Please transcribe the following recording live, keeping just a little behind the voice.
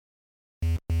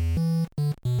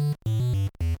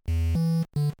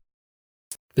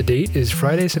The date is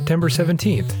Friday, September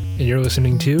 17th, and you're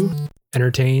listening to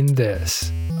Entertain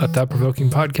This, a thought-provoking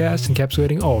podcast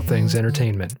encapsulating all things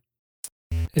entertainment.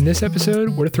 In this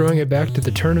episode, we're throwing it back to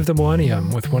the turn of the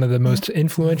millennium with one of the most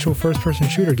influential first-person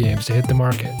shooter games to hit the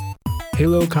market,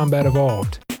 Halo Combat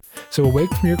Evolved. So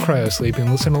awake from your cryosleep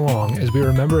and listen along as we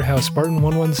remember how Spartan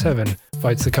 117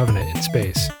 fights the Covenant in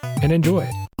space. And enjoy.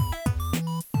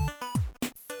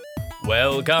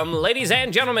 Welcome, ladies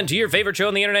and gentlemen, to your favorite show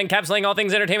on the internet, encapsulating all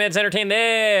things entertainment. It's Entertain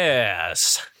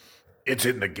This. It's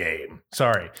in the game.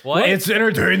 Sorry. What? It's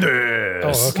Entertain This.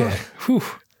 Oh, okay. Whew.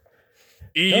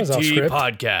 ET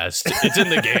podcast. It's in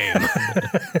the game.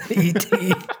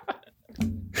 E.T.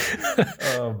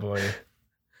 Oh, boy.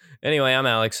 Anyway, I'm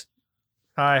Alex.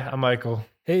 Hi, I'm Michael.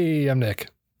 Hey, I'm Nick.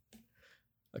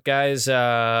 Guys,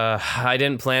 I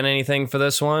didn't plan anything for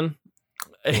this one.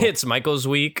 It's Michael's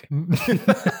week.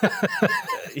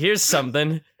 Here's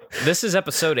something. This is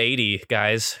episode 80,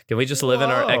 guys. Can we just live in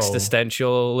our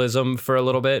existentialism for a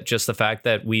little bit? Just the fact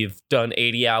that we've done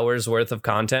 80 hours worth of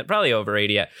content, probably over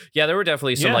 80. Yeah, there were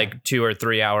definitely some like 2 or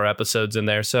 3 hour episodes in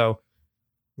there. So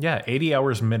yeah, 80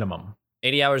 hours minimum.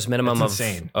 80 hours minimum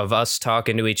of us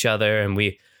talking to each other, and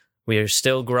we are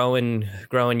still growing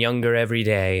younger every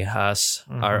day. Us,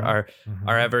 our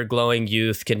ever glowing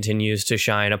youth continues to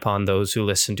shine upon those who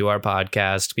listen to our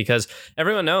podcast, because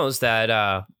everyone knows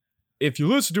that if you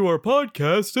listen to our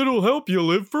podcast, it'll help you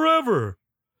live forever.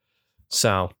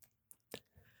 So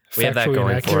we have that Factually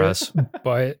going for inaccurate, us.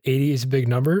 But 80 is a big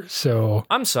number, so...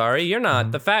 I'm sorry, you're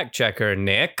not the fact checker,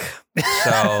 Nick.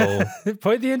 So...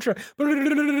 Play the intro.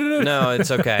 No,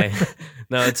 it's okay.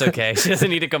 No, it's okay. She doesn't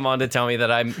need to come on to tell me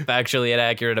that I'm factually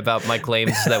inaccurate about my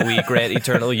claims that we grant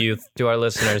eternal youth to our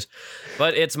listeners.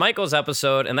 But it's Michael's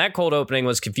episode, and that cold opening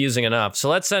was confusing enough. So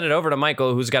let's send it over to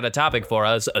Michael, who's got a topic for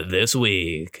us this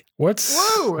week. Whoa,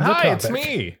 the hi, topic? it's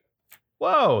me.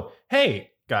 Whoa,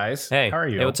 hey, guys. Hey, how are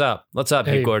you? Hey, what's up? What's up,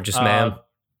 Hey, you gorgeous man?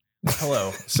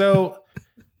 Hello. So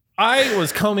I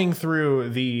was combing through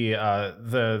the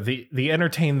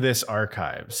Entertain This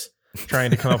archives,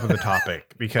 trying to come up with a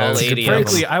topic because, All 80 of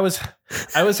frankly, them.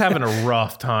 I was having a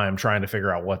rough time trying to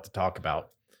figure out what to talk about,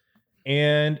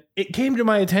 and it came to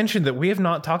my attention that we have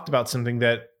not talked about something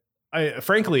that,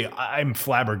 I'm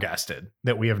flabbergasted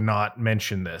that we have not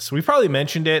mentioned this. We've probably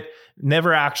mentioned it,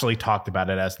 never actually talked about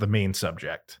it as the main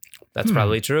subject. That's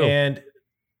probably true. And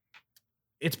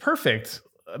it's perfect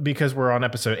because we're on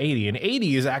episode 80, and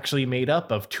 80 is actually made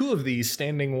up of 2 of these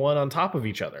standing one on top of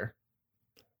each other.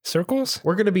 Circles?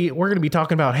 We're gonna be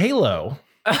talking about Halo.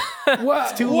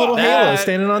 What? 2 little Halos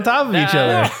standing on top of each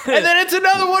other, and then it's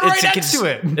another one right next to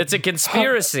it. It's a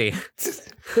conspiracy.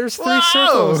 There's 3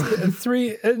 Whoa! circles.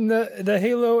 3 in the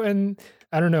Halo, and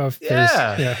I don't know if there's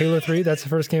Halo 3. That's the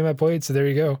first game I played, so there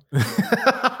you go.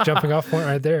 Jumping off point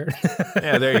right there.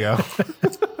 Yeah, there you go.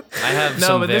 I have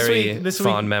some very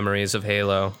fond memories of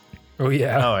Halo. Oh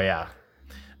yeah. Oh yeah.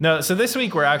 No, so this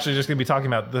week we're actually just going to be talking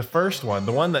about the first one,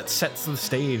 the one that sets the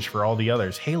stage for all the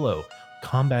others, Halo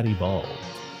Combat Evolved.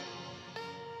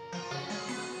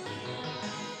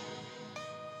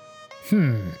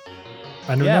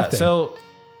 I know nothing. So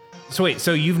wait,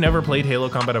 so you've never played Halo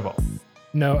Combat Evolved?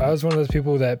 No, I was one of those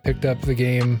people that picked up the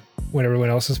game when everyone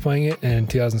else was playing it in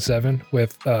 2007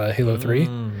 with Halo 3.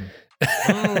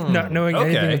 Not knowing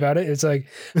anything about it. It's like,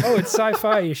 oh, it's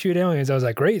sci-fi. You shoot aliens. I was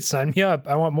like, great, sign me up.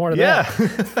 I want more of that.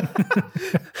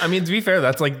 I mean, to be fair,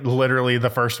 that's like literally the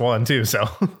first one too. So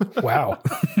Wow.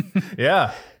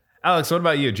 yeah. Alex, what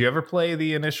about you? Did you ever play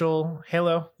the initial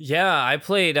Halo? Yeah, I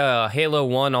played Halo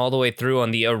 1 all the way through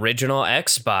on the original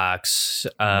Xbox.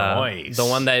 Nice. The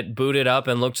one that booted up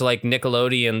and looked like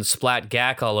Nickelodeon splat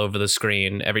gack all over the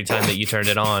screen every time that you turned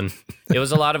it on. It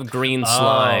was a lot of green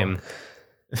slime.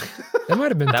 That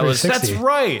might have been That was- 360. That's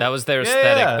right. That was their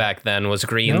aesthetic Yeah. back then, was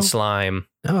green No? slime.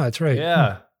 Oh, that's right.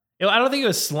 Yeah. I don't think it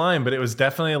was slime, but it was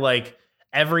definitely like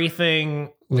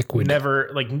everything. Liquid. Never,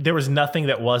 like, there was nothing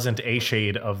that wasn't a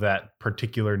shade of that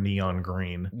particular neon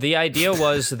green. The idea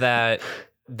was that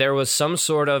there was some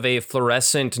sort of a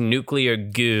fluorescent nuclear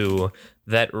goo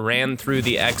that ran through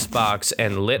the Xbox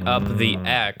and lit up the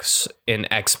X in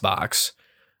Xbox.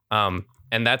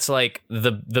 And that's like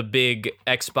the big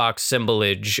Xbox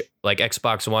symbolage. Like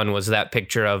Xbox One was that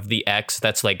picture of the X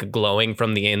that's like glowing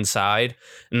from the inside.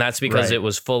 And that's because it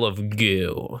was full of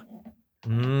goo.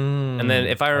 And then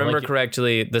if I remember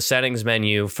correctly, the settings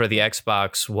menu for the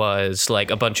Xbox was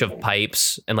like a bunch of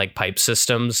pipes and like pipe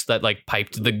systems that like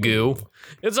piped the goo.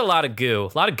 It was a lot of goo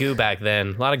back then.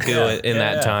 A lot of goo in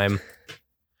that time.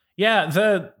 Yeah,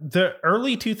 the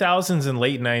early 2000s and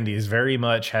late 90s very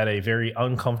much had a very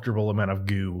uncomfortable amount of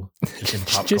goo just in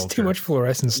pop Just culture. too much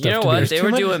fluorescent stuff. You know to what? be- They were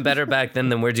doing better back then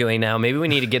than we're doing now. Maybe we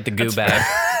need to get the goo back.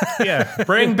 Yeah,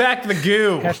 bring back the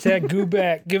goo. Hashtag goo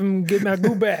back. Give my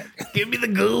goo back. Give me the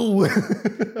goo.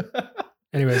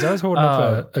 Anyways, I was holding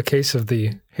up a case of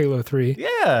the Halo 3.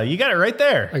 Yeah, you got it right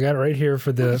there. I got it right here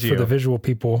for the visual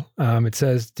people. It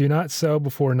says do not sell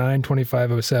before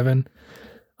 9/25/07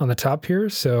 on the top here.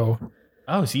 So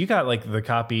Oh, so you got like the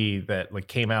copy that like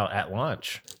came out at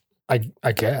launch.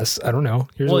 I guess. I don't know.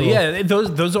 Here's a Well, little- yeah,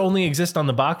 those only exist on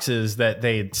the boxes that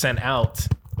they sent out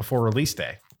before release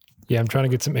day. Yeah, I'm trying to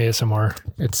get some ASMR.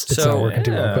 It's So, not working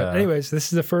too well. But yeah. anyways, this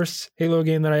is the first Halo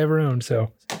game that I ever owned.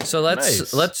 So So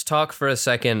Nice. let's talk for a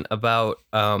second about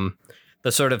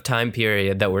the sort of time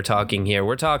period that we're talking here.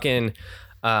 We're talking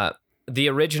the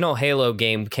original Halo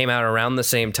game came out around the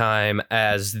same time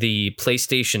as the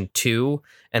PlayStation 2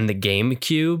 and the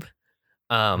GameCube.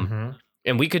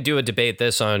 And we could do a debate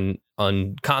this on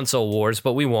console wars,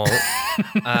 but we won't.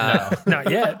 not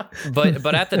yet.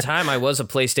 But at the time, I was a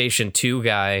PlayStation 2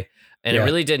 guy, and Yeah. it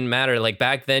really didn't matter. Like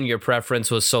back then, your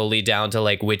preference was solely down to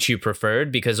like which you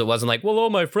preferred, because it wasn't like, well, all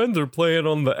my friends are playing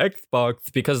on the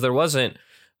Xbox, because there wasn't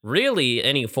really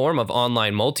any form of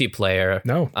online multiplayer.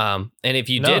 No. And if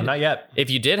you No, did, not yet. if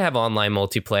you did have online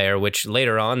multiplayer, which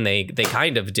later on they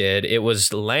kind of did, it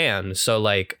was LAN. So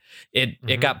like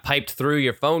it got piped through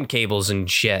your phone cables and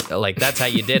shit. Like that's how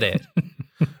you did it.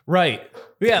 Right.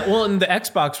 Yeah. Well, and the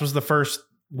Xbox was the first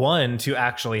one to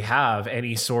actually have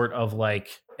any sort of like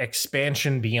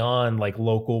expansion beyond like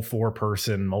local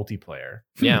 4-person multiplayer.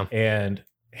 Yeah. And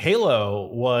Halo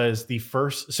was the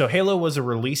first. So Halo was a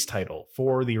release title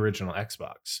for the original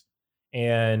Xbox.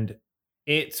 And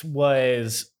it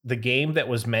was the game that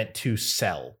was meant to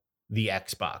sell the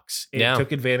Xbox. It Yeah.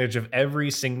 took advantage of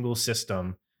every single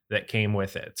system that came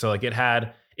with it. So like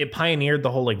it pioneered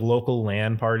the whole like local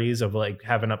LAN parties of like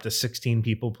having up to 16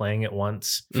 people playing at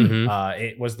once. Mhm.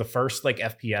 It was the first like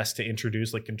FPS to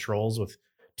introduce like controls with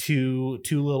two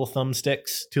little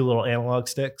thumbsticks, two little analog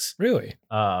sticks. Really?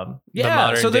 The Yeah,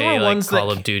 modern so there day were like ones Call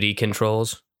that of Duty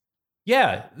controls.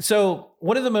 yeah. So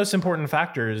one of the most important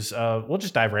factors, we'll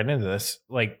just dive right into this.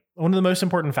 Like one of the most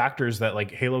important factors that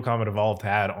like Halo Combat Evolved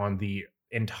had on the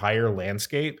entire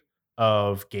landscape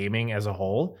of gaming as a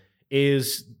whole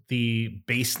is the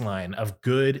baseline of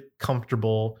good,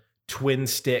 comfortable twin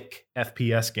stick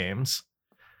FPS games.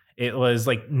 It was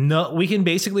like we can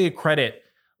basically accredit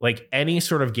like any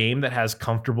sort of game that has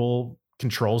comfortable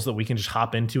controls that we can just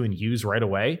hop into and use right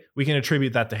away. We can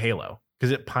attribute that to Halo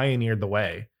because it pioneered the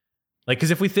way. Like,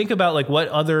 because if we think about like what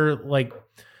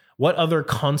other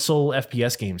console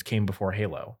FPS games came before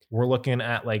Halo, we're looking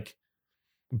at like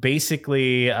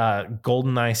basically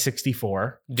GoldenEye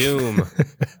 64. Doom.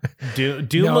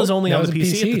 Doom No, was only that on was the a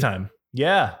PC at PC. the time.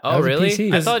 Yeah. Oh, was a really?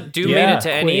 PC. I thought Doom Yeah, made it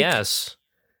to Quake. NES.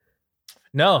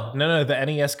 No, the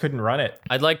NES couldn't run it.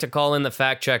 I'd like to call in the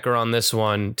fact checker on this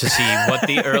one to see what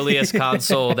the earliest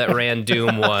console that ran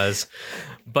Doom was,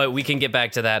 but we can get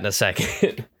back to that in a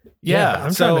second. Yeah,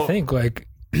 I'm trying to think. Like,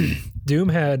 Doom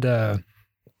had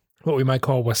what we might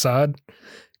call WASD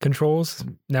controls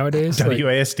nowadays. like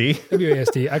WASD.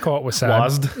 WASD. I call it WASD.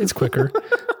 WASD. It's quicker.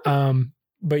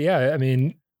 But yeah, I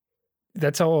mean,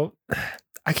 that's all.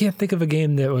 I can't think of a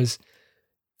game that was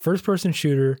first-person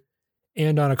shooter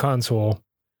and on a console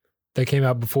that came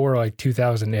out before like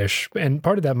 2000-ish. And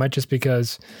part of that might just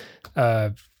because,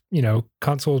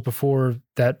 consoles before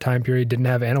that time period didn't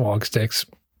have analog sticks.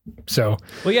 So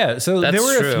Well, yeah. So That's there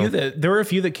were true. there were a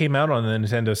few that came out on the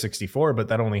Nintendo 64, but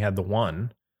that only had the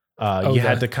one. Oh, You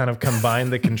had to kind of combine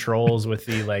the controls with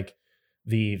the like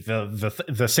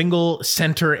the single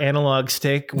center analog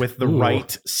stick with the Ooh.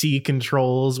 right C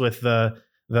controls with the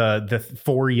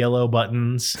 4 yellow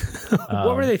buttons.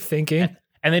 what were they thinking?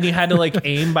 And then you had to like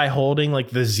aim by holding like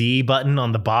the Z button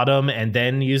on the bottom and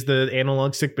then use the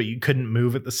analog stick, but you couldn't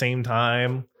move at the same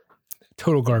time.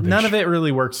 Total garbage. None of it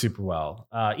really worked super well.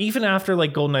 Even after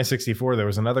like GoldenEye 64, there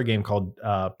was another game called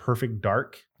Perfect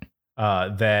Dark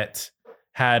that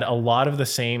had a lot of the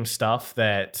same stuff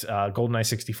that GoldenEye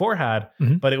 64 had,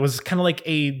 Mhm. but it was kind of like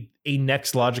a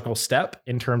next logical step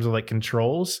in terms of like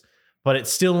controls, but it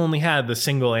still only had the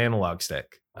single analog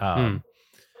stick.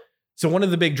 So one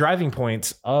of the big driving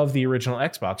points of the original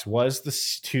Xbox was the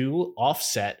two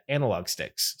offset analog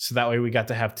sticks. So that way we got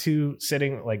to have two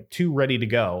ready to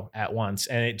go at once.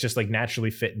 And it just like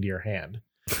naturally fit into your hand.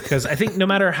 Because I think no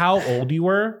matter how old you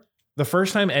were, the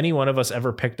first time any one of us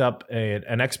ever picked up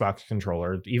an Xbox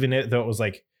controller, even though it was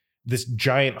like this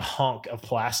giant hunk of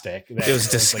plastic. That It was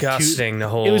disgusting to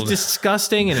hold. It was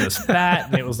disgusting, and it was fat,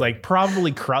 and it was like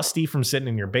probably crusty from sitting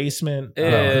in your basement.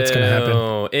 that's gonna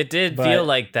happen. It did But- feel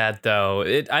like that though.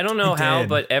 I don't know It how, did.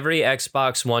 but every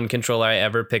Xbox One controller I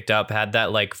ever picked up had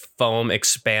that like foam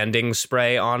expanding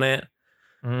spray on it.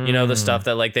 You know, the stuff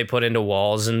that like they put into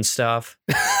walls and stuff.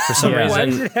 For some Yeah. Why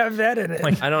does reason, it have that in it?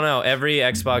 I don't know. Every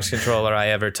Xbox controller I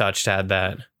ever touched had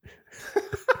that.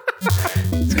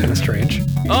 It's kind of strange.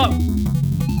 Oh,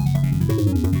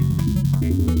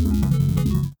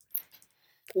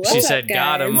 What's she up, said,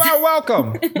 "Got guys? him." Well,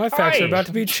 welcome. My facts Hi. are about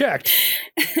to be checked.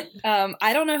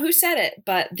 I don't know who said it,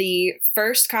 but the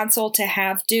first console to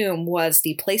have Doom was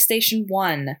the PlayStation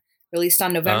 1, released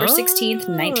on November 16th,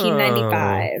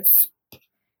 1995.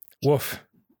 Woof.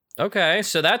 okay.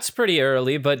 So that's pretty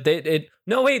early, but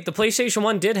no, wait. The PlayStation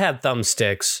 1 did have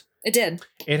thumbsticks. It did.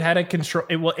 It had a control.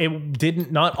 It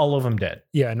didn't. Not all of them did.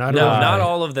 Yeah, not No, originally. not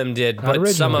all of them did, Not but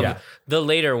some of originally. Yeah. the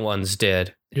later ones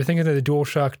did. You're thinking of the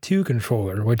DualShock 2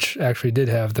 controller, which actually did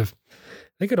have I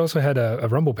think it also had a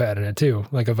rumble pad in it too,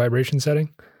 like a vibration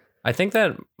setting. I think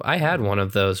that I had one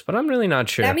of those, but I'm really not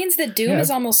sure. That means that Doom Yeah. is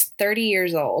almost 30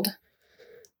 years old.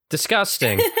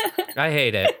 Disgusting. I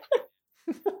hate it.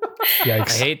 I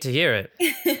Yikes. hate to hear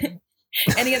it.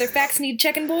 Any other facts need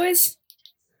checking, boys?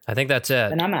 I think that's it.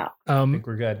 Then I'm out. I think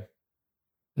we're good.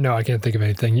 No, I can't think of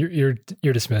anything.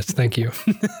 You're dismissed. Thank you.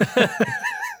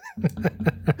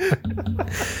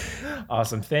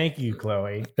 Awesome. Thank you,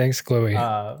 Chloe. Thanks, Chloe.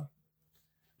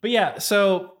 But yeah,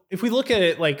 so if we look at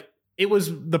it, like it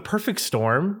was the perfect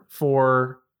storm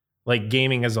for like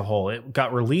gaming as a whole. It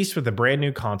got released with a brand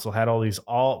new console, had all these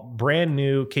brand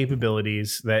new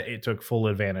capabilities that it took full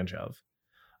advantage of.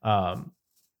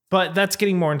 But that's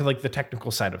getting more into like the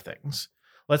technical side of things.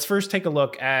 Let's first take a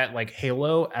look at like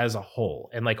Halo as a whole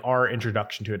and like our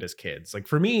introduction to it as kids. Like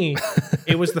for me,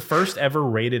 it was the first ever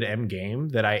rated M game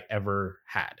that I ever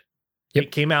had. Yep.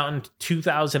 It came out in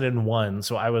 2001,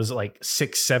 so I was like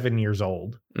 6-7 years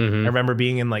old. Mhm. I remember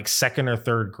being in like second or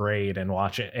third grade and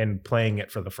watching and playing it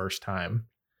for the first time.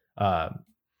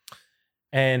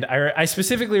 And I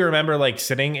specifically remember like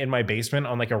sitting in my basement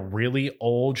on like a really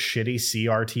old shitty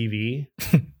CRT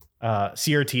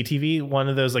TV, one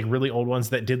of those like really old ones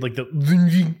that did like the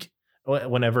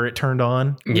whenever it turned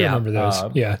on. I Yeah. remember those.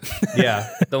 Yeah. Yeah.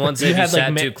 The ones that You if you had,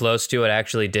 like, sat too close to it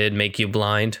actually did make you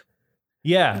blind.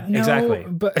 Yeah, No, exactly.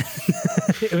 But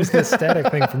it was the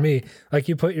static thing for me. Like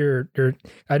you put your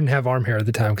I didn't have arm hair at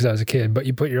the time because I was a kid, but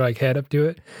you put your like head up to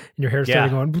it and your hair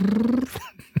started Yeah. going.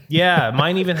 Yeah,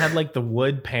 mine even had like the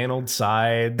wood paneled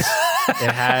sides.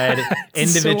 It had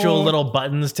individual So- little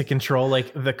buttons to control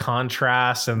like the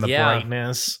contrast and the Yeah.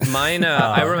 brightness. Mine,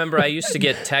 I remember I used to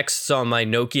get texts on my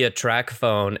Nokia track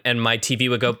phone and my TV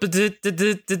would go and then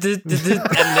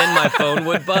my phone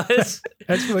would buzz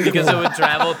That's really because cool. it would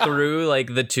travel through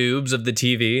like the tubes of the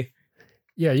TV.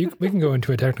 Yeah, we can go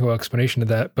into a technical explanation of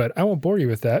that, but I won't bore you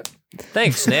with that.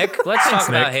 Thanks, Nick. Let's talk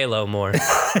about Nick. Halo more.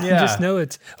 Yeah. Just know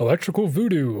it's electrical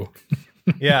voodoo.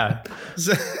 Yeah.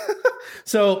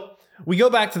 So we go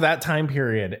back to that time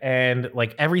period and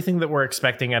like everything that we're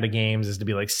expecting out of games is to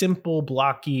be like simple,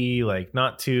 blocky, like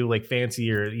not too like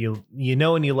fancy or you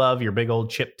know and you love your big old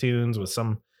chip tunes with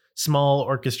some small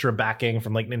orchestra backing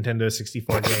from like Nintendo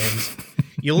 64 games.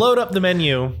 You load up the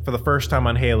menu for the first time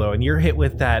on Halo and you're hit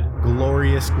with that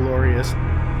glorious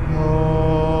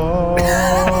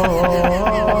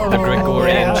The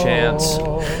Gregorian chants.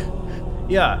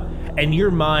 Yeah. And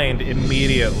your mind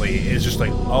immediately is just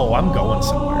like, oh, I'm going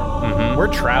somewhere. Mhm.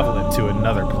 We're traveling to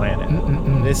another planet.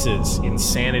 Mm-mm-mm. This is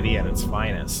insanity at its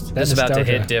finest. That This is about to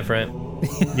nostalgia- hit different.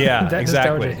 Yeah, that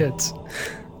exactly. nostalgia hits.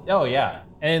 Oh, yeah.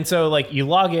 And so, like, you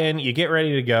log in, you get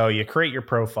ready to go, you create your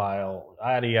profile,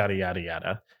 yada, yada, yada,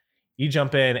 yada. You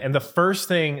jump in, and the first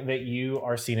thing that you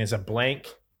are seeing is a blank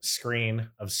screen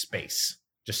of space.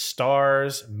 Just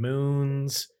stars,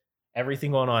 moons,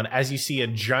 everything going on as you see a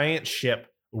giant ship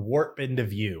warp into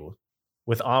view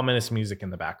with ominous music in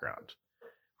the background.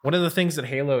 One of the things that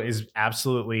Halo is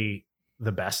absolutely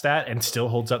the best at and still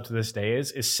holds up to this day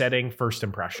is setting first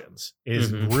impressions,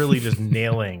 is Mhm. really just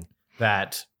nailing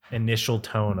that initial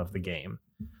tone of the game.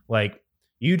 Like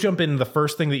you jump in, the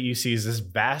first thing that you see is this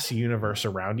vast universe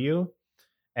around you,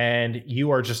 and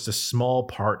you are just a small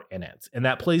part in it. And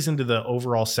that plays into the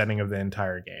overall setting of the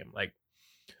entire game. Like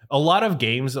a lot of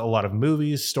games, a lot of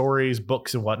movies, stories,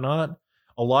 books, and whatnot,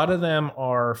 a lot of them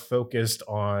are focused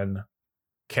on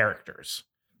characters.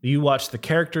 You watch the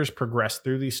characters progress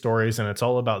through these stories, and it's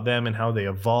all about them and how they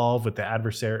evolve with the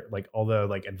adversary, like all the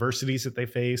like adversities that they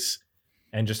face,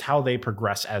 and just how they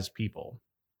progress as people.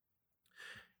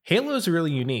 Halo is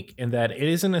really unique in that it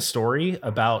isn't a story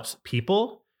about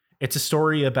people. It's a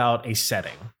story about a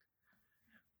setting.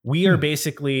 We are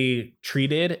basically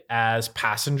treated as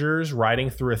passengers riding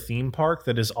through a theme park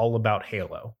that is all about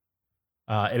Halo.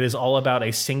 It is all about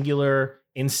a singular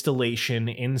installation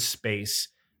in space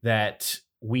that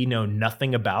we know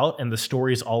nothing about, and the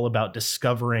story is all about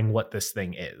discovering what this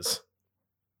thing is.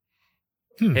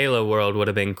 Halo World would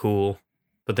have been cool,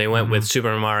 but they went with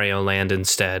Super Mario Land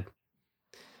instead.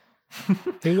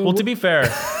 Well, to be fair,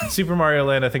 Super Mario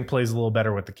Land, I think, plays a little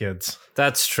better with the kids.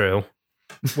 That's true.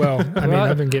 Well, I mean,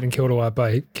 I've been getting killed a lot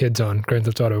by kids on Grand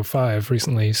Theft Auto 5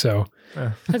 recently, so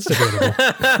that's debatable.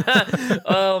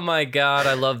 Oh my god,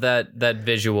 I love that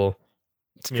visual.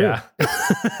 It's true. Yeah.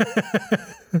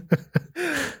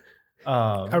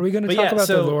 Are we going to talk about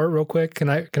the lore real quick? Can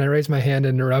I raise my hand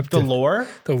and interrupt? The lore?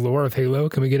 The lore of Halo.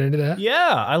 Can we get into that?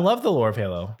 Yeah, I love the lore of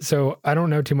Halo. So I don't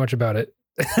know too much about it.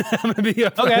 I'm going to be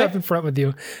up in front with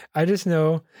you. I just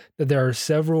know that there are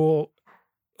several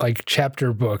like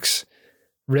chapter books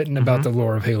written about the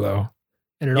lore of Halo.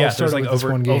 And it all started like with this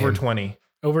one game. over 20.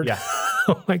 Yeah.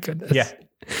 Oh my goodness. Yeah.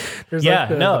 There's like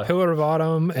the Pillar of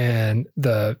Autumn and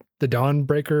the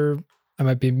Dawnbreaker. I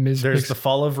might be There's the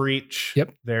Fall of Reach.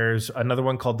 Yep. There's another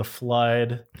one called the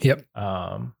Flood. Yep.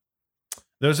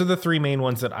 Those are the three main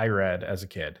ones that I read as a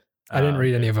kid. I didn't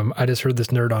read any of them. I just heard this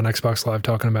nerd on Xbox Live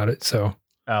talking about it. So.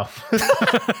 Oh.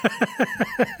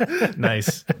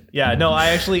 Nice. Yeah. No, I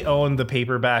actually own the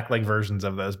paperback like versions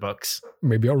of those books.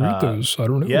 Maybe I'll read those. I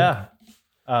don't know. Yeah.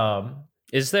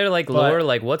 Is there like lore?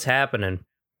 Like what's happening?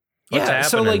 What's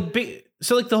happening?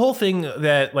 So the whole thing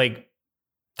that like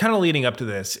kind of leading up to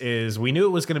this is we knew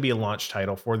it was going to be a launch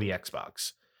title for the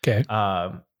Xbox. Okay.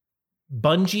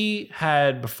 Bungie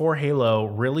had before Halo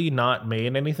really not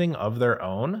made anything of their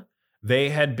own. They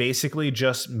had basically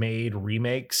just made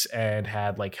remakes and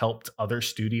had like helped other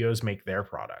studios make their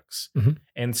products. Mm-hmm.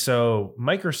 And so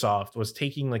Microsoft was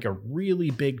taking like a really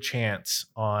big chance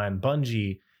on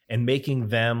Bungie and making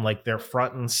them like their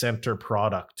front and center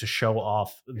product to show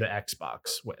off the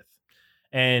Xbox with.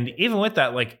 And even with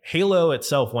that, like Halo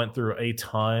itself went through a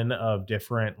ton of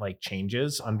different like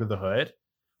changes under the hood.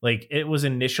 Like it was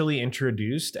initially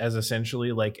introduced as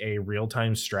essentially like a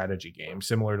real-time strategy game,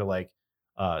 similar to like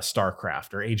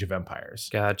StarCraft or Age of Empires.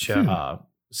 Gotcha.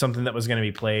 Something that was going to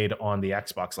be played on the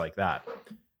Xbox like that.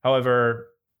 However,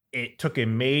 it took a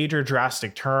major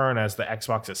drastic turn as the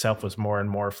Xbox itself was more and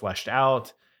more fleshed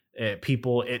out. It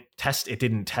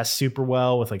didn't test super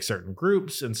well with like certain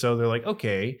groups. And so they're like,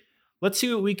 okay, let's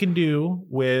see what we can do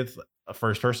with a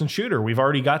first person shooter. We've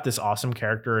already got this awesome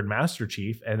character in Master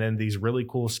Chief and then these really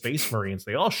cool Space Marines.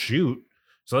 They all shoot.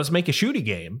 So let's make a shooty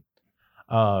game.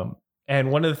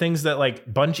 And one of the things that like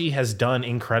Bungie has done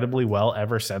incredibly well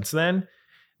ever since then,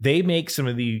 they make some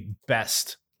of the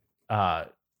best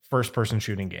first person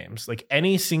shooting games. Like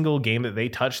any single game that they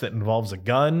touch that involves a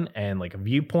gun and like a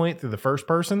viewpoint through the first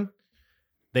person,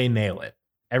 they nail it.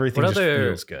 Everything just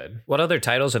feels good. What other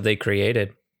titles have they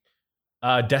created?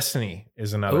 Destiny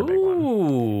is another big one.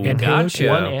 Ooh, and gotcha.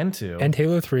 Halo 1 and 2. And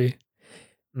Halo 3.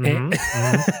 And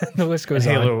the list goes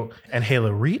on. And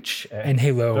Halo Reach. And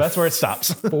Halo. That's where it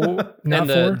stops. 4, and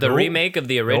the remake of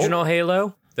the original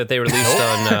Halo that they released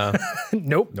on.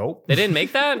 Nope. They didn't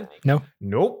make that? No.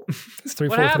 Nope. It's What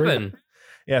 343. happened?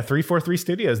 Yeah, 343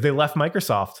 Studios. They left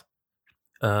Microsoft.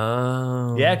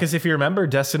 Oh. Yeah, because if you remember,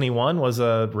 Destiny 1 was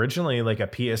originally like a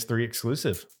PS3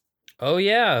 exclusive. Oh,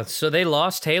 yeah. So they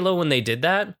lost Halo when they did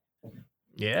that?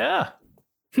 Yeah.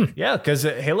 Yeah, because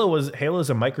Halo's a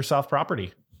Microsoft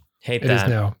property. Hate It that. is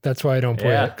now. That's why I don't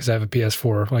play it, because I have a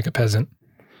PS4 like a peasant.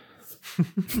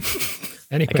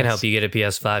 Anyways, I can help you get a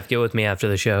PS5. Get with me after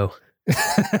the show.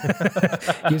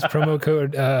 Use promo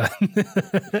code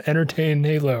Entertain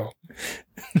Halo.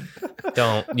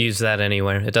 Don't use that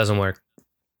anywhere. It doesn't work.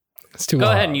 It's too Go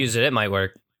long. ahead and use it. It might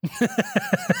work.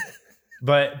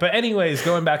 But anyways,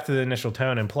 going back to the initial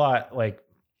tone and plot, like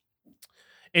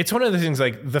it's one of the things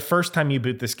like the first time you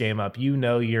boot this game up, you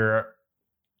know you're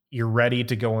ready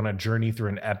to go on a journey through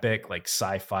an epic like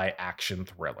sci-fi action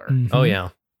thriller. Mhm. Oh, yeah.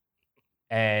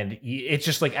 And it's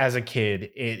just like as a kid,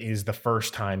 it is the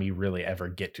first time you really ever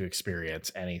get to experience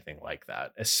anything like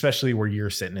that, especially where you're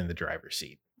sitting in the driver's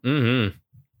seat.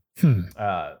 Mm-hmm.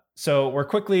 So we're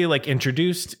quickly like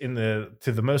introduced to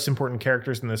the most important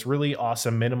characters in this really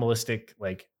awesome minimalistic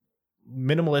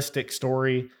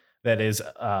story that is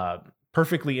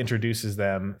perfectly introduces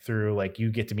them through like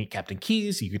you get to meet Captain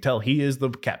Keyes. You could tell he is the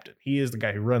captain. He is the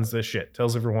guy who runs this shit,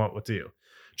 tells everyone what to do.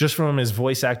 Just from his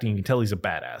voice acting, you can tell he's a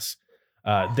badass.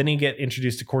 Then you get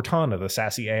introduced to Cortana, the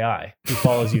sassy AI, who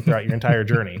follows you throughout your entire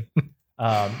journey.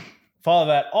 follow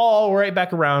that all right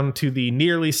back around to the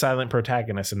nearly silent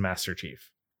protagonist in Master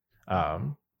Chief,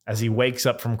 as he wakes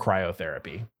up from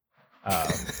cryotherapy.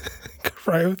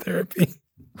 Cryotherapy.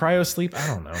 Cryo sleep? I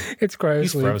don't know. It's cryo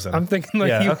He's sleep. frozen. I'm thinking like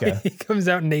Yeah, okay. he comes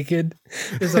out naked.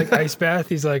 It's like ice bath.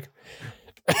 He's like,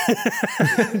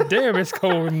 damn, it's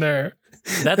cold in there.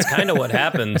 That's kind of what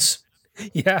happens.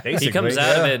 Yeah. Basically, He comes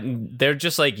out yeah. of it and they're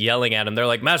just like yelling at him. They're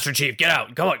like, Master Chief, get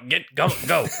out. Come on, go.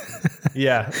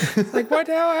 Yeah. Like, what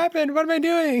the hell happened? What am I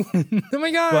doing? Oh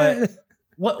my God.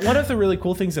 But one of the really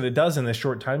cool things that it does in this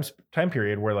short time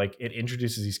period where like it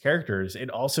introduces these characters, it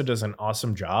also does an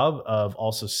awesome job of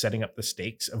also setting up the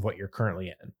stakes of what you're currently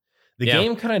in. The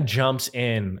game kind of jumps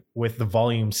in with the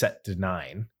volume set to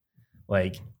 9.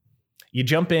 Like you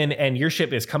jump in and your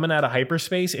ship is coming out of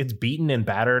hyperspace. It's beaten and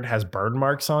battered, has burn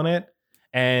marks on it.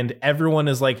 And everyone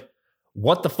is like,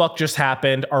 what the fuck just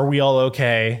happened? Are we all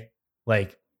okay?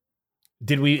 Like,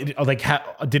 did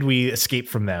we escape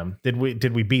from them? Did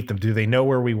we beat them? Do they know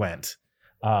where we went?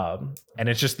 And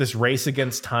it's just this race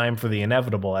against time for the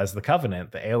inevitable as the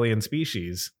Covenant, the alien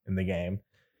species in the game,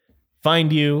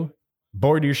 find you,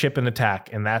 board your ship and attack,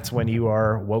 and that's when you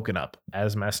are woken up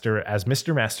as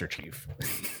Mr. Master Chief.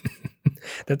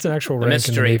 That's an actual The rank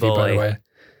in the mystery Navy, by the boy. way.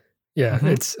 Yeah,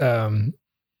 Mhm. it's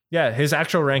Yeah, his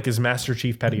actual rank is Master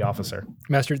Chief Petty Officer.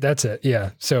 Master. That's it. Yeah.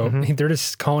 So Mhm. they're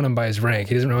just calling him by his rank.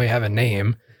 He doesn't really have a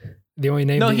name. The only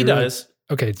name. No, that he you really- does.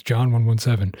 Okay, it's John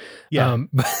 117. Yeah.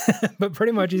 But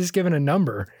pretty much he's just given a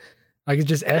number. Like it's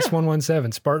just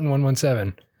S117, Spartan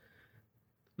 117.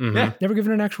 Mhm. Yeah. Never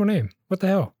given an actual name. What the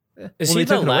hell? Is Well, he they took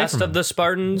the it away last from of him. the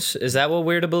Spartans? Is that what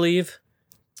we're to believe?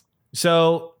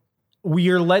 So we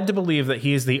are led to believe that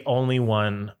he is the only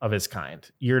one of his kind.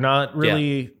 You're not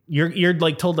really you're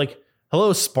like told like,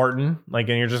 hello, Spartan. Like,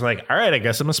 and you're just like, all right, I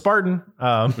guess I'm a Spartan.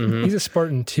 Mhm. He's a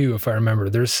Spartan too, if I remember.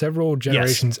 There's several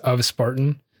generations of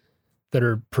Spartan that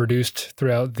are produced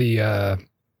throughout the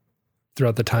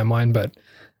timeline. But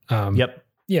Yep.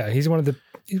 yeah, he's one of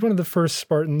the first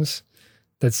Spartans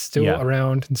that's still Yeah.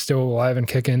 around and still alive and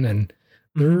kicking, and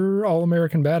they're all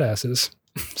American badasses.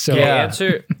 So Yeah.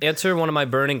 Answer one of my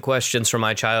burning questions from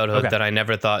my childhood Okay. that I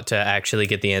never thought to actually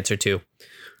get the answer to.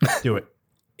 Do it.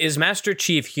 Is Master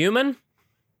Chief human?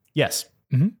 Yes.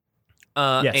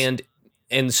 Yes.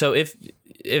 And so if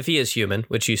he is human,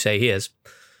 which you say he is,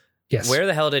 yes, where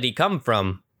the hell did he come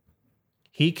from?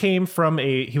 He came from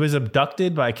he was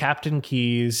abducted by Captain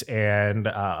Keyes and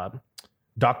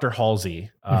Dr.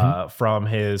 Halsey from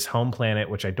his home planet,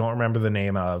 which I don't remember the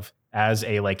name of, as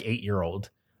a like 8-year-old.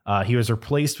 He was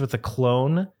replaced with a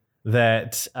clone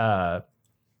that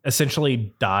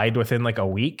essentially died within like a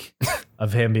week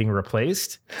of him being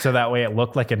replaced. So that way it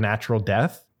looked like a natural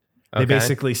death. They Okay.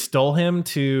 basically stole him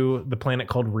to the planet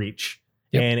called Reach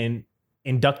Yep. and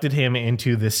inducted him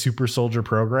into this super soldier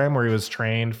program where he was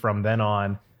trained from then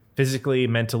on physically,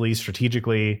 mentally,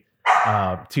 strategically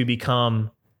to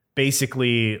become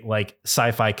basically like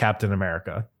sci-fi Captain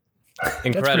America.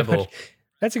 Incredible.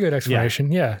 That's a good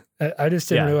explanation. Yeah. I just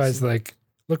didn't Yeah. realize, like,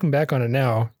 looking back on it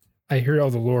now, I hear all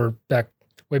the lore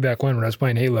way back when I was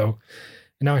playing Halo.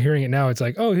 And now hearing it now, it's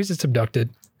like, oh, he's just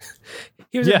abducted.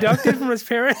 He was Yeah. abducted from his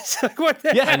parents? Like, what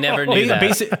the Yeah, hell? I never knew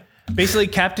that. Basically,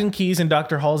 Captain Keyes and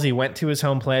Dr. Halsey went to his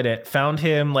home planet, found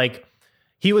him like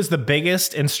he was the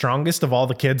biggest and strongest of all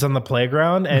the kids on the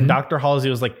playground. And Dr. Halsey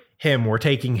was like, we're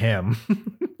taking him.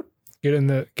 Get in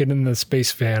the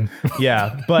space van.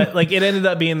 Yeah, but like it ended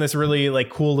up being this really like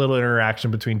cool little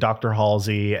interaction between Dr.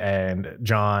 Halsey and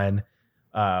John,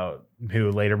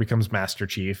 who later becomes Master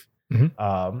Chief,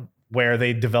 where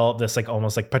they developed this like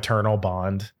almost like paternal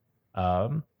bond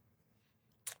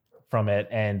from it.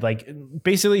 And like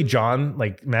basically John,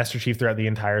 like Master Chief throughout the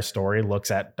entire story,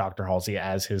 looks at Dr. Halsey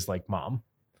as his like mom,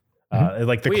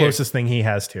 like the Weird. closest thing he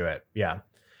has to it. Yeah.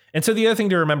 And so the other thing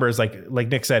to remember is like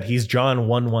Nick said, he's John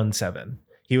 117.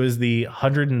 He was the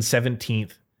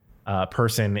 117th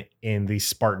person in the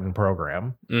Spartan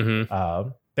program. Mm-hmm.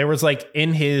 There was like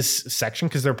in his section,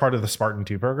 because they're part of the Spartan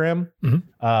 2 program.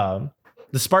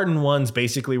 The Spartan ones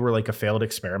basically were like a failed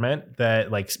experiment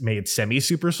that like made semi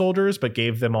super soldiers, but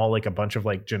gave them all like a bunch of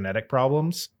like genetic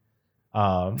problems.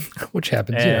 Which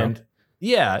happens, And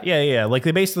yeah. Like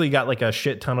they basically got like a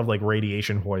shit ton of like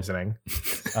radiation poisoning.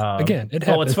 Again, it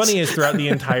Well, what's happens. funny is throughout the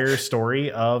entire story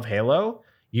of Halo,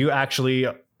 you actually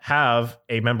have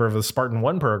a member of the Spartan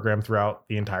 1 program throughout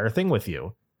the entire thing with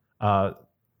you.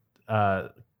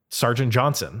 Sergeant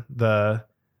Johnson,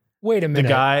 Wait a the minute.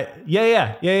 guy.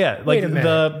 Yeah. Like Wait a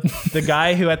minute. the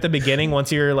guy who at the beginning,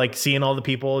 once you're like seeing all the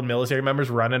people and military members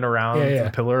running around Yeah. the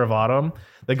Pillar of Autumn,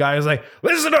 the guy is like,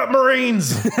 "Listen up,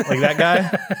 Marines!" Like that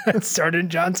guy. Sergeant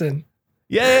Johnson.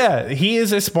 Yeah. He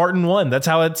is a Spartan 1. That's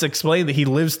how it's explained that he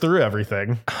lives through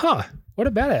everything. Huh. What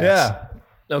a badass. Yeah.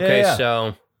 Okay, Yeah.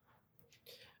 so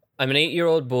I'm an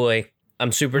 8-year-old boy.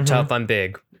 I'm super tough. I'm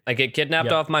big. I get kidnapped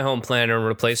Yep. off my home planet and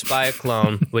replaced by a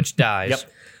clone, which dies. Yep.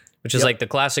 Which is Yep. like the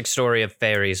classic story of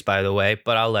fairies, by the way,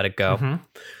 but I'll let it go.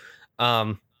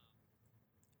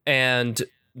 And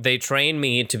they train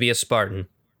me to be a Spartan.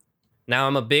 Now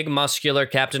I'm a big, muscular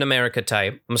Captain America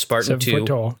type. I'm a Spartan 7 foot 2.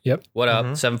 tall. Yep. What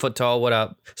up? 7 foot tall. What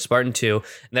up? Spartan 2. And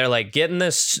they're like, get in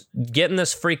this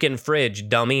freaking fridge,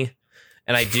 dummy.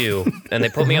 And I do. And they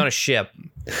put me on a ship.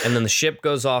 And then the ship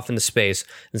goes off into space.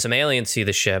 And some aliens see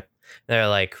the ship. And they're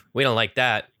like, we don't like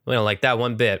that. We don't like that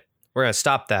one bit. We're going to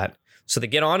stop that. So they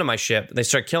get onto my ship. They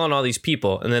start killing all these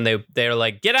people. And then they're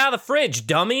like, get out of the fridge,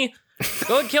 dummy.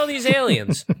 Go and kill these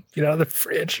aliens. Get out of the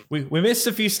fridge. We missed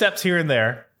a few steps here and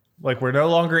there. Like, we're no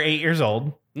longer 8 years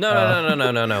old.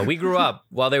 No. We grew up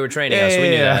while they were training us. We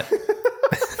knew that.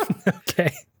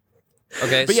 Okay.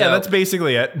 Okay, But yeah, that's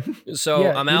basically it. So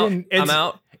Yeah, I'm you out. didn't- I'm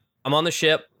out. I'm on the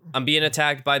ship. I'm being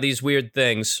attacked by these weird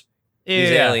things. These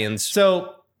Yeah. aliens.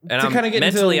 So, And to I'm kinda get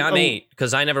mentally into- I'm 8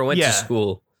 because I never went Yeah. to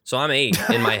school. So I'm 8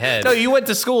 in my head. no, you went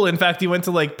to school. In fact, you went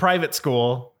to like private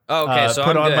school. Oh, okay, so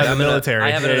put I'm on good. by the I'm military. I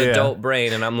have an Yeah, yeah. adult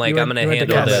brain, and I'm like, You I'm went- gonna you went to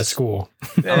handle combat this. School.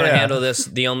 I'm gonna Yeah. handle this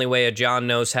the only way a John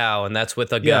knows how, and that's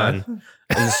with a Yeah. gun.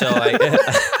 And so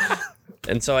I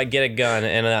and so I get a gun,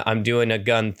 and I'm doing a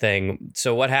gun thing.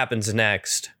 So what happens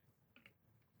next?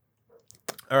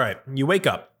 All right, you wake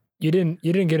up. You didn't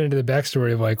get into the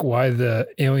backstory of like why the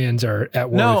aliens are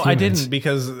at war No, with I humans. didn't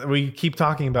because we keep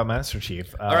talking about Master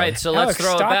Chief. All right, so let's Alex,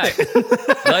 throw stop it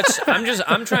back.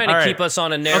 I'm trying to All right. keep us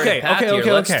on a narrative path here.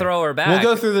 Let's throw her back. We'll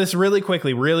go through this really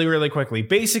quickly, really quickly.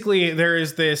 Basically, there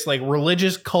is this like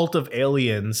religious cult of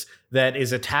aliens that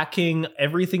is attacking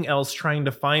everything else, trying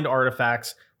to find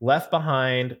artifacts left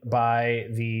behind by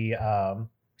the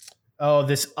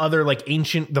this other like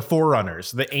the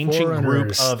Forerunners, the ancient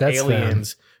group Forerunners, of that's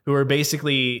aliens who are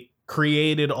basically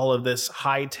created all of this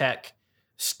high tech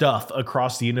stuff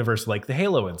across the universe, like the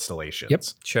Halo installations. Yep.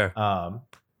 Sure.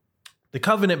 The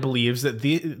Covenant believes that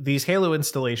these Halo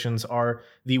installations are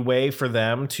the way for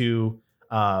them to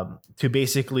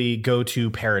basically go to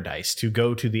paradise, to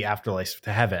go to the afterlife,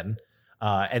 to heaven.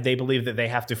 And they believe that they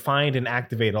have to find and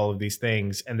activate all of these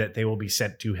things and that they will be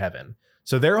sent to heaven.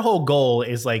 So their whole goal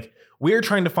is like, we're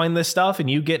trying to find this stuff and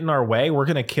you get in our way, we're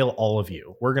going to kill all of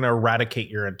you. We're going to eradicate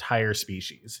your entire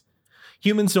species.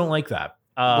 Humans don't like that.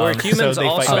 Were humans so they fight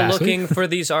also back. looking for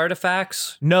these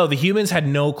artifacts? No, the humans had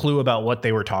no clue about what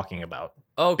they were talking about.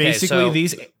 Okay, Basically,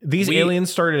 so these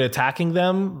aliens started attacking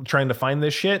them, trying to find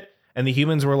this shit, and the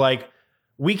humans were like,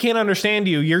 "We can't understand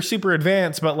you. You're super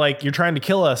advanced, but like you're trying to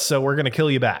kill us, so we're gonna kill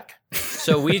you back."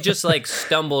 So we just like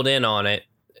stumbled in on this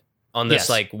Yes.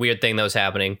 like weird thing that was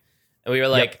happening, and we were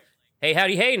like, "Hey,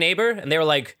 howdy, hey, neighbor," and they were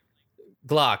like,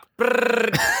 "Glock."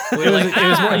 We were like, It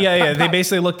was more, "Ah!" yeah. They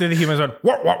basically looked at the humans,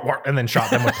 went wart, and then shot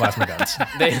them with plasma guns.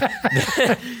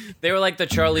 They were like the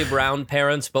Charlie Brown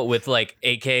parents, but with like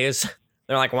AKs.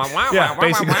 They're like, wah, wah, Yeah, wah, wah,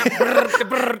 basically.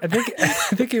 I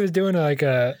think he was doing like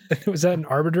was that an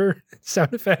arbiter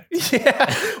sound effect?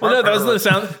 Yeah. Well, no, that was the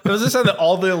sound. That was the sound that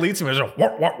all the elites were just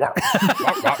wart.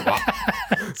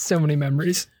 So many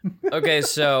memories. Okay,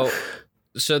 so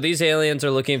these aliens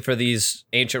are looking for these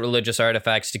ancient religious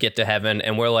artifacts to get to heaven,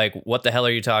 and we're like, what the hell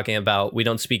are you talking about? We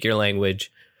don't speak your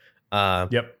language.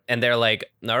 Yep. And they're like,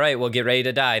 all right, well, get ready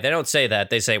to die. They don't say that.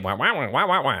 They say, wah, wah, wah, wah,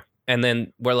 wah, wah. And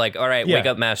then we're like, all right, wake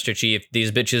Yeah. up, Master Chief.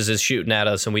 These bitches is shooting at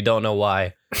us, and we don't know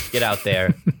why. Get out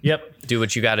there. Yep. Do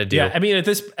what you got to do. Yeah, I mean,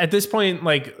 at this point,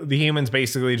 like the humans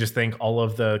basically just think all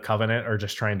of the Covenant are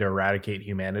just trying to eradicate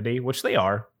humanity, which they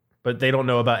are, but they don't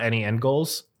know about any end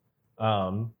goals.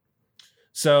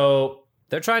 So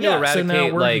They're trying yeah, to eradicate so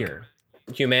now we're like here.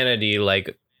 humanity.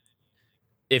 Like,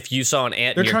 if you saw an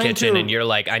ant They're in your trying kitchen to- and you're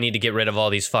like, I need to get rid of all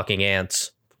these fucking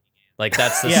ants. Like,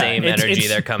 that's the Yeah, same it's- energy it's-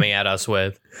 they're coming at us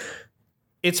with.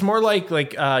 It's more like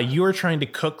you are trying to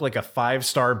cook like a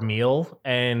 5-star meal,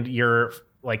 and your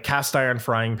like cast iron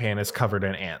frying pan is covered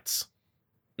in ants.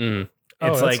 Mm. Oh,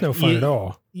 It's that's like no fun at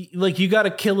all. Like you got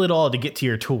to kill it all to get to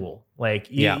your tool. Like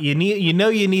Yeah. you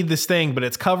need this thing, but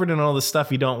it's covered in all the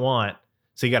stuff you don't want.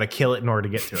 So you got to kill it in order to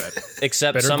get to it.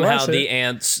 Except Better somehow bless it.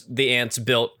 the ants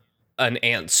built an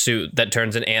ant suit that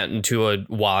turns an ant into a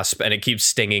wasp, and it keeps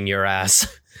stinging your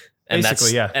ass. And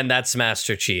Basically, yeah. And that's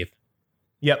Master Chief.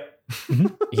 Yep.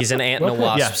 He's an ant in Well a put.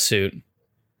 wasp Yeah. suit.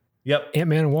 Yep.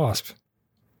 Ant-Man and Wasp.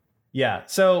 Yeah.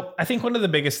 So I think one of the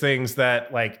biggest things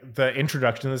that like the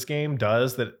introduction of this game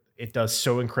does that it does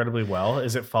so incredibly well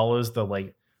is it follows the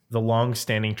long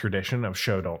standing tradition of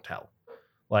show don't tell.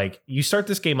 Like you start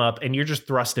this game up and you're just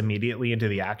thrust immediately into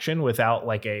the action without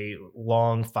like a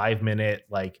long 5-minute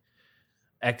like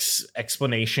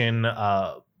explanation,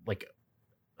 like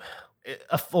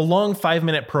a long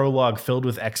 5-minute prologue filled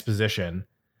with exposition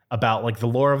about like the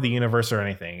lore of the universe or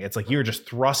anything. It's like you're just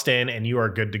thrust in and you are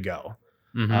good to go.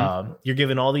 You're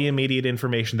given all the immediate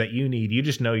information that you need. You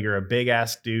just know you're a big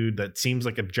ass dude that seems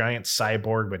like a giant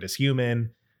cyborg, but is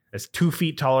human, is 2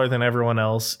 feet taller than everyone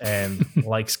else, and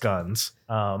likes guns.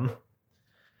 And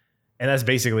that's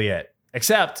basically it.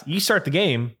 Except you start the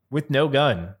game with no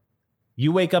gun.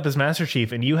 You wake up as Master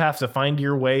Chief and you have to find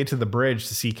your way to the bridge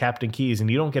to see Captain Keyes, and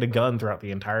you don't get a gun throughout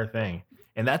the entire thing.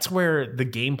 And that's where the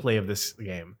gameplay of this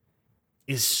game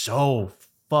is so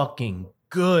fucking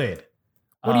good.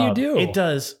 What do you do? It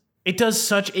does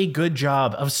such a good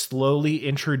job of slowly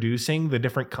introducing the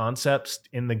different concepts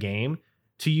in the game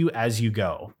to you as you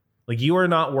go. Like you are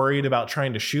not worried about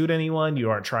trying to shoot anyone. You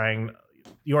aren't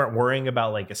worrying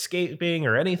about like escaping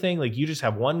or anything. Like you just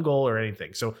have one goal or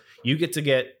anything. So you get to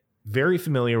get very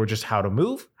familiar with just how to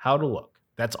move, how to look.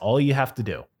 That's all you have to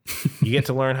do. You get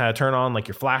to learn how to turn on like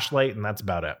your flashlight, and that's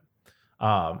about it.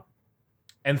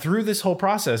 And through this whole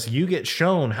process, you get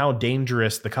shown how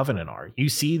dangerous the Covenant are. You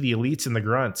see the elites and the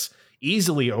grunts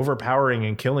easily overpowering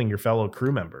and killing your fellow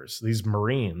crew members, these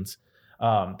Marines.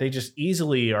 They just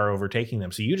easily are overtaking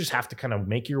them. So you just have to kind of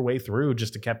make your way through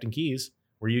just to Captain Keyes,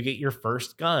 where you get your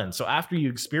first gun. So after you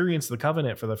experience the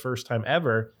Covenant for the first time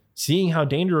ever, seeing how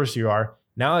dangerous you are,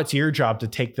 now it's your job to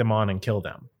take them on and kill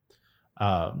them.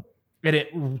 And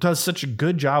it does such a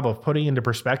good job of putting into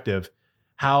perspective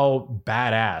how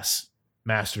badass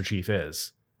Master Chief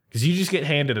is, because you just get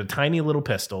handed a tiny little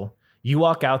pistol. You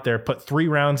walk out there, put 3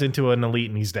 rounds into an elite,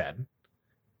 and he's dead.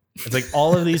 It's like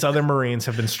all of these other Marines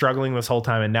have been struggling this whole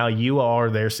time, and now you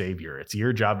are their savior. It's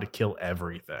your job to kill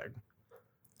everything.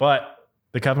 But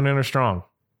the Covenant are strong.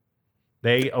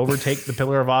 They overtake the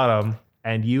Pillar of Autumn,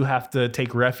 and you have to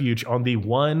take refuge on the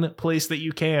one place that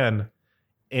you can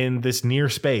in this near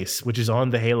space, which is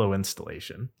on the Halo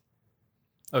installation.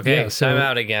 Okay, Yeah, so- time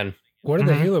out again. What are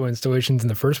the Halo installations in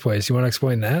the first place? You want to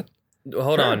explain that?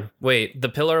 Hold on. Wait, the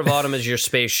Pillar of Autumn is your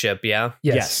spaceship, yeah?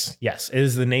 Yes. It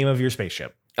is the name of your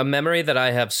spaceship. A memory that I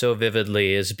have so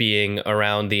vividly is being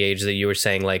around the age that you were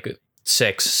saying, like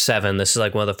 6, 7. This is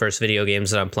like one of the first video games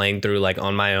that I'm playing through like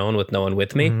on my own with no one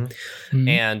with me. Mhm.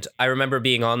 And I remember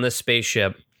being on this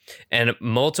spaceship and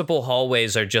multiple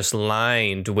hallways are just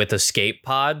lined with escape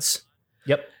pods.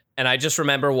 Yep. And I just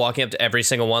remember walking up to every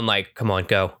single one like, come on,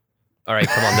 go. All right,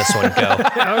 come on, this one, go.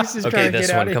 Alex is Okay, trying to this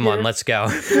get one, out of come here. on, let's go.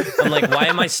 I'm like, why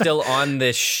am I still on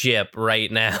this ship right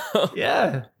now?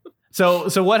 Yeah. So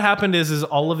what happened is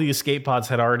all of the escape pods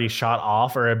had already shot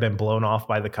off or had been blown off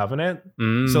by the Covenant.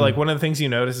 So like one of the things you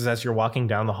notice is as you're walking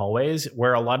down the hallways,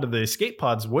 where a lot of the escape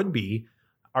pods would be,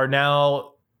 are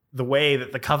now the way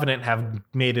that the Covenant have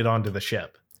made it onto the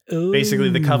ship. Basically,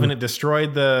 the Covenant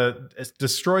destroyed the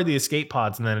escape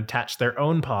pods and then attached their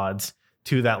own pods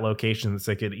to that location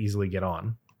so they could easily get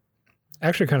on.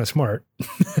 Actually, kind of smart.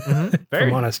 If Very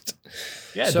I'm honest.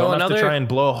 Yeah, So don't have to another- try and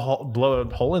blow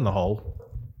a hole in the hole.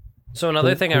 So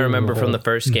another thing I remember from the Cool.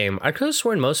 first game, I could have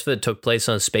sworn most of it took place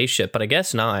on a spaceship, but I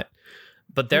guess not.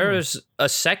 But there's a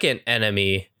second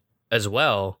enemy as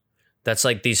well that's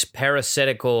like these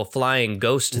parasitical flying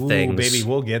ghost Ooh, things. baby,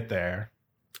 we'll get there.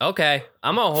 Okay,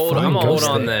 I'm gonna hold Flying on ghost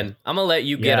thing. then. I'm gonna let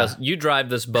you get Yeah. us. You drive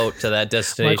this boat to that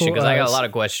destination Michael, because I got a lot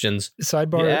of questions.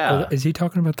 Sidebar, Yeah. is he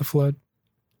talking about the flood?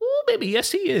 Ooh, baby, yes,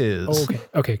 he is. Oh, okay.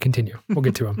 Okay, continue. We'll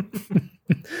get to him.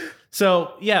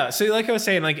 So like I was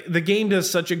saying, like the game does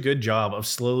such a good job of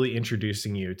slowly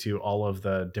introducing you to all of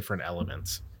the different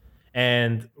elements.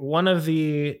 And one of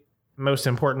the most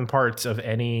important parts of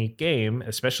any game,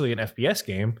 especially an FPS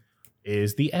game,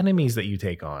 is the enemies that you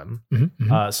take on. Mhm,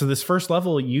 mhm. So this first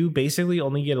level, you basically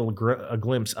only get a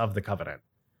glimpse of the Covenant.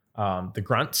 The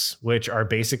grunts, which are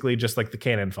basically just like the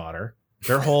cannon fodder.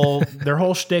 Their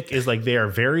whole shtick is like they are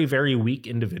very, very weak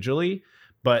individually,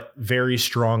 but very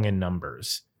strong in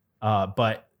numbers.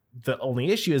 But the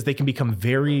only issue is they can become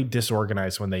very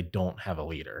disorganized when they don't have a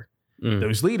leader.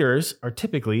 Those leaders are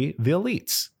typically the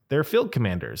elites. They're field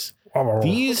commanders.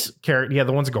 These characters,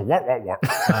 the ones that go wah wah wah.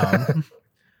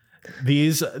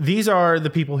 These are the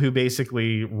people who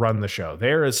basically run the show.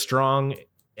 They're as strong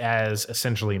as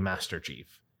essentially Master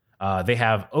Chief. They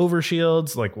have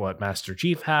overshields like what Master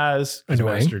Chief has. 'Cause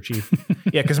Annoying. Master Chief,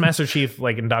 because Master Chief,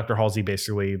 like in Dr. Halsey,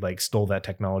 basically like stole that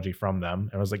technology from them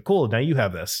and was like, "Cool, now you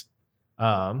have this."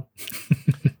 But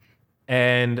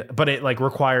it like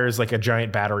requires like a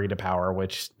giant battery to power,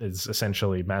 which is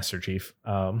essentially Master Chief.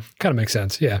 Kind of makes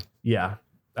sense. Yeah. Yeah.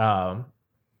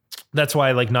 That's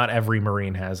why like not every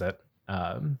Marine has it.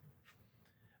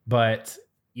 But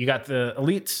you got the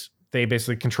elites. They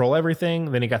basically control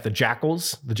everything. Then you got the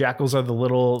jackals. The jackals are the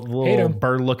little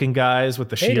bird-looking guys with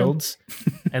the shields.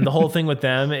 And the whole thing with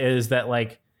them is that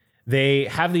like they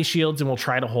have these shields and will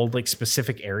try to hold like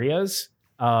specific areas.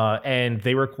 And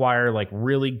they require like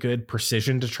really good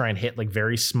precision to try and hit like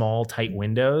very small, tight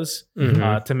windows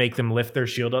to make them lift their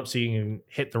shield up so you can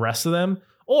hit the rest of them.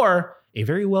 Or a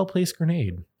very well-placed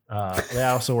grenade. That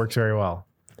also works very well.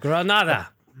 Granada.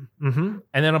 And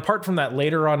then apart from that,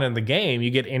 later on in the game,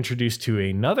 you get introduced to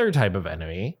another type of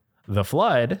enemy, the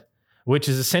Flood, which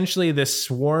is essentially this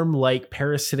swarm-like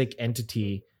parasitic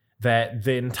entity that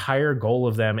the entire goal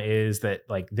of them is that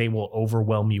like they will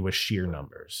overwhelm you with sheer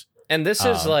numbers. And this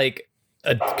is like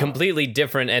a completely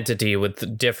different entity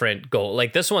with different goal.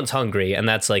 Like this one's hungry, and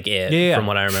that's like it from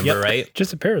what I remember, right?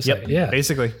 Just a parasite. Yeah.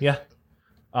 Basically, yeah.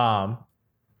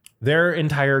 Their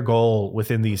entire goal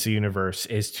within this universe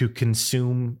is to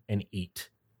consume and eat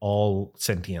all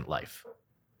sentient life.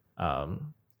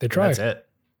 They try. That's it.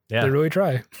 Yeah. They really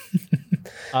try.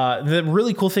 The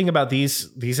really cool thing about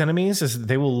these enemies is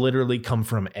they will literally come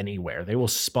from anywhere. They will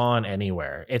spawn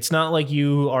anywhere. It's not like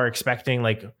you are expecting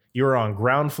like you're on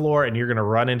ground floor and you're going to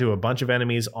run into a bunch of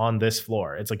enemies on this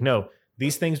floor. It's like, no,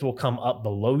 these things will come up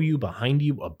below you, behind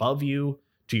you, above you,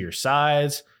 to your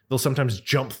sides. They'll sometimes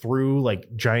jump through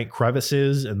like giant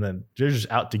crevices and then they're just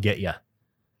out to get you.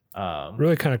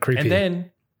 Really kind of creepy. And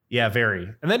then, yeah,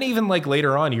 very. And then even like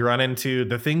later on, you run into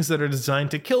the things that are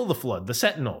designed to kill the Flood, the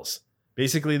Sentinels.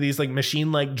 Basically these like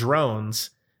machine-like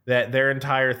drones that their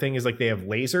entire thing is like they have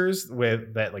lasers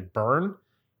with that like burn,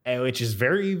 and which is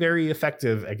very, very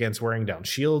effective against wearing down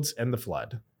shields and the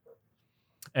Flood.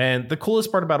 And the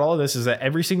coolest part about all of this is that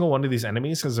every single one of these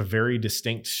enemies has a very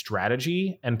distinct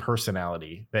strategy and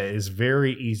personality that is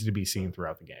very easy to be seen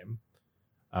throughout the game.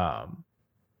 But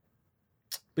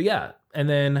yeah, and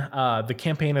then the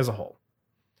campaign as a whole.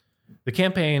 The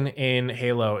campaign in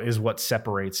Halo is what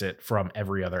separates it from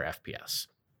every other FPS.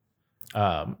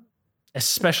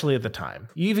 Especially at the time.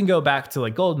 You even go back to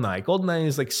like GoldenEye. GoldenEye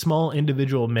is like small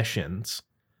individual missions,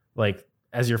 like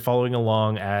as you're following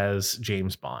along as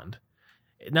James Bond.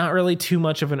 Not really too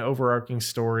much of an overarching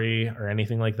story or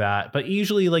anything like that. But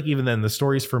usually, like even then, the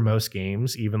stories for most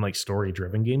games, even like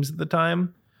story-driven games at the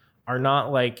time, are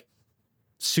not like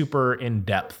super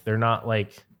in-depth. They're not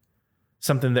like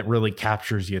something that really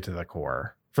captures you to the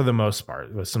core for the most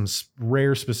part, with some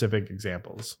rare specific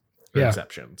examples or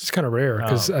exceptions. It's kind of rare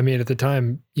because, I mean, at the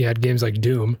time, you had games like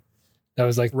Doom. That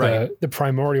was like the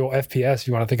primordial FPS, if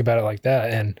you want to think about it like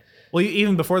that. And well,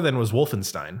 even before then was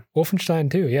Wolfenstein. Wolfenstein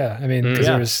too, yeah. I mean, because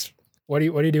there was what do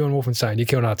you do in Wolfenstein? You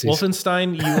kill Nazis.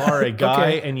 Wolfenstein, you are a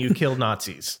guy and you kill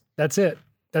Nazis. That's it.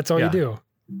 That's all you do.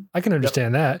 I can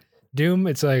understand that. Doom,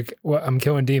 it's like, well, I'm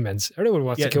killing demons. Everyone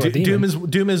wants to kill a demon.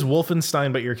 Doom is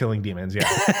Wolfenstein, but you're killing demons. Yeah,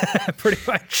 pretty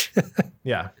much.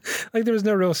 Yeah, like there was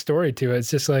no real story to it. It's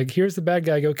just like, here's the bad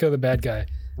guy, go kill the bad guy.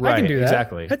 Right, I can do that.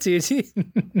 Exactly. That's easy.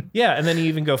 Yeah, and then you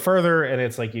even go further, and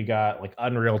it's like you got like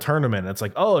Unreal Tournament. It's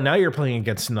like, oh, now you're playing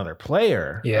against another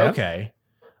player. Yeah. Okay.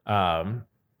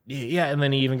 Yeah, and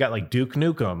then you even got like Duke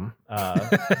Nukem,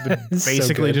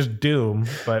 basically just Doom,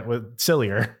 but with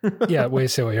sillier. Yeah, way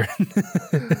sillier.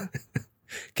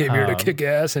 Came here to kick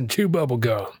ass and chew bubble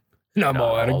gum. And I'm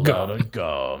all out of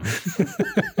gum.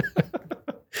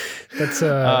 That's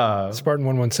Spartan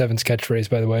 117's catchphrase,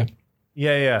 by the way.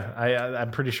 Yeah.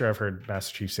 I'm pretty sure I've heard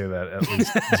Master Chief say that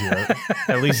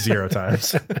at least zero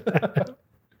times.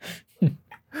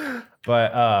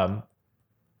 But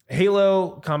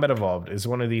Halo Combat Evolved is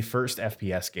one of the first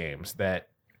FPS games that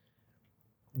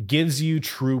gives you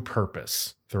true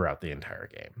purpose throughout the entire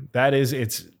game. That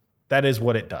is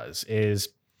what it does. Is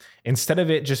instead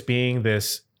of it just being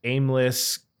this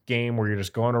aimless game where you're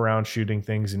just going around shooting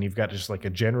things and you've got just like a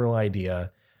general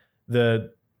idea,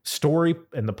 the story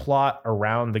and the plot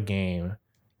around the game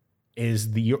is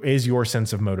your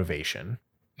sense of motivation.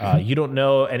 You don't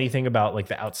know anything about like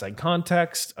the outside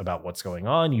context about what's going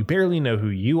on. You barely know who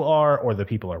you are or the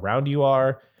people around you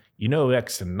are. You know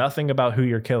next to nothing about who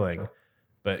you're killing,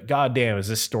 but goddamn, is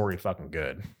this story fucking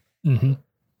good?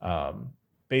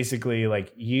 Basically,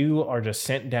 like you are just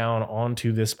sent down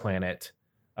onto this planet,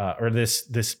 or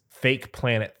this fake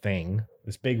planet thing,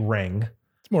 this big ring.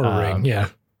 It's more a ring, yeah.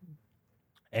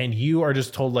 And you are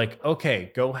just told like,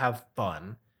 okay, go have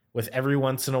fun. With every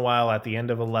once in a while at the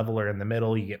end of a level or in the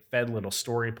middle, you get fed little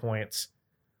story points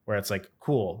where it's like,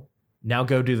 cool, now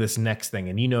go do this next thing.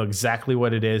 And you know exactly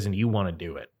what it is and you want to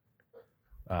do it.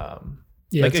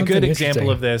 Like a good example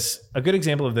of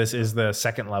this is the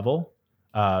second level,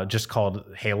 just called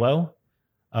Halo.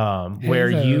 where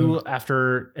Hello. you,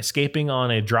 after escaping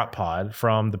on a drop pod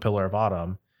from the Pillar of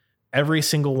Autumn, every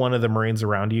single one of the Marines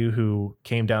around you who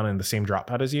came down in the same drop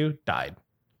pod as you died.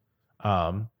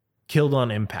 Killed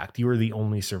on impact. You were the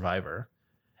only survivor.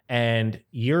 And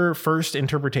your first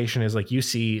interpretation is like you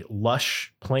see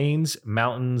lush plains,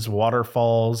 mountains,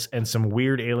 waterfalls, and some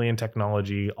weird alien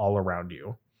technology all around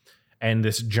you. And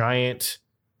this giant,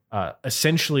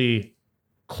 essentially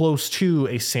close to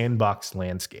a sandbox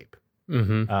landscape.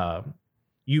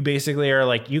 You basically are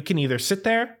like, you can either sit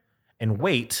there and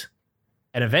wait,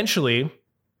 and eventually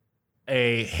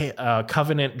a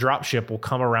Covenant dropship will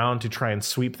come around to try and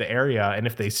sweep the area. And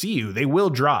if they see you, they will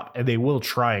drop and they will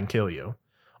try and kill you.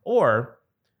 Or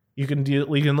you can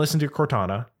listen to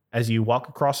Cortana as you walk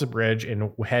across a bridge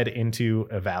and head into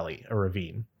a valley, a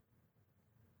ravine,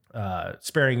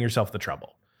 sparing yourself the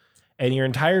trouble. And your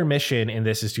entire mission in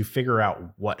this is to figure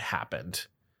out what happened.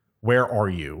 Where are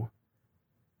you?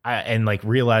 And like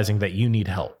realizing that you need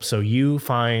help. So you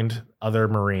find other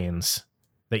Marines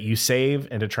that you save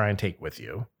and to try and take with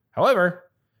you. However,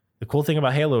 the cool thing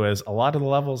about Halo is a lot of the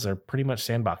levels are pretty much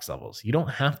sandbox levels. You don't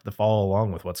have to follow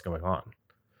along with what's going on.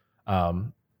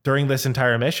 During this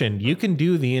entire mission, you can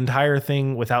do the entire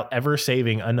thing without ever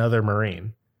saving another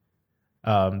Marine.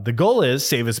 The goal is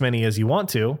save as many as you want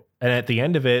to. And at the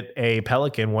end of it, a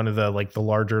Pelican, one of the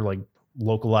larger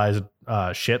localized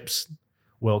ships,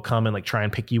 will come and try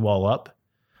and pick you all up.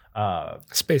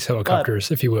 Space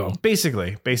helicopters, if you will.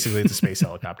 Basically, it's a space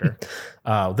helicopter.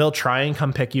 They'll try and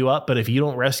come pick you up, but if you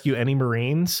don't rescue any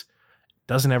Marines, it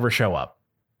doesn't ever show up.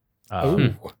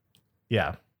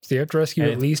 Yeah. So you have to rescue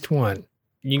at least one.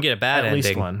 You can get a bad ending. At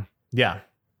least one. Yeah.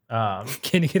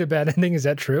 Can you get a bad ending? Is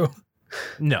that true?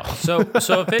 No. So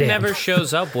if it never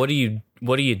shows up, what do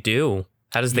you do?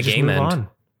 How does the game end? On.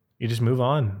 You just move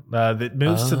on. It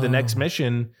moves to the next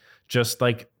mission, just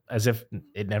as if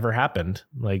it never happened.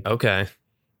 Okay.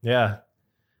 Yeah.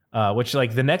 Which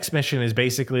the next mission is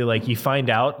basically you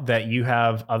find out that you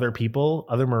have other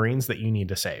Marines that you need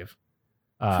to save.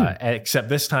 Except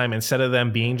this time, instead of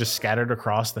them being just scattered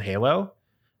across the Halo,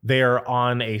 they are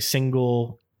on a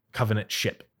single Covenant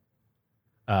ship.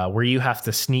 Where you have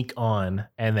to sneak on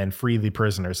and then free the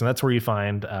prisoners. And that's where you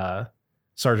find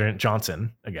Sergeant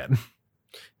Johnson again.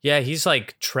 Yeah, he's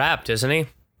trapped, isn't he?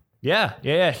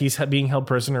 Yeah. He's being held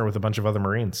prisoner with a bunch of other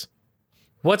Marines.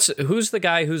 Who's the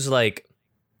guy who's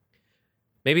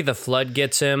maybe the flood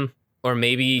gets him, or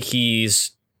maybe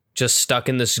he's just stuck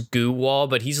in this goo wall,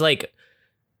 but he's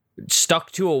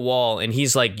stuck to a wall and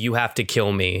he's you have to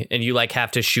kill me, and you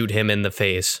have to shoot him in the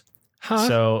face. Huh?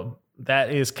 So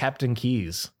that is Captain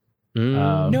Keyes.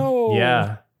 No.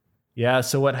 Yeah.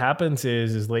 So what happens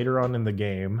is later on in the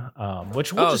game,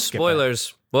 which we'll just skip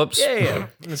spoilers. Whoops. Yeah.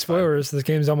 Spoilers. This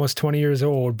game's almost 20 years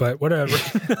old, but whatever.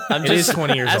 It is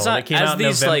 20 years old. It came out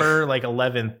these, November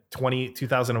 11th,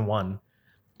 2001.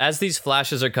 As these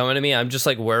flashes are coming to me, I'm just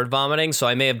word vomiting, so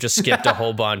I may have just skipped a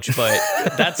whole bunch, but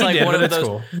that's one of those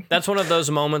cool. That's one of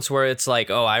those moments where it's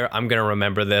I'm going to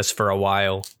remember this for a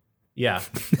while. Yeah.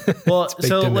 Well,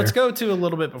 so let's go to a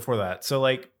little bit before that.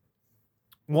 So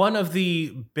one of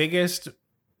the biggest,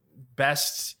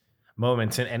 best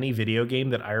moments in any video game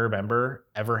that I remember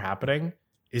ever happening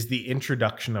is the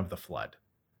introduction of the flood.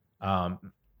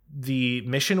 The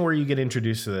mission where you get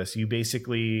introduced to this, you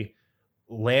basically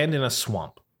land in a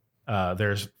swamp.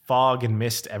 There's fog and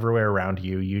mist everywhere around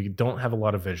you. You don't have a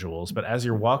lot of visuals, but as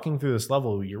you're walking through this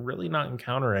level, you're really not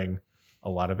encountering a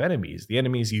lot of enemies. The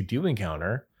enemies you do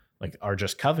encounter are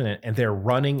just Covenant, and they're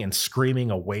running and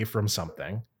screaming away from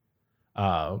something.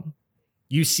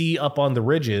 You see up on the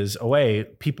ridges away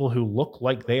people who look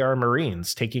like they are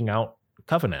Marines taking out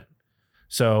Covenant.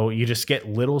 So you just get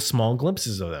little small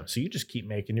glimpses of them. So you just keep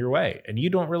making your way, and you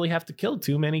don't really have to kill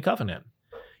too many Covenant.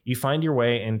 You find your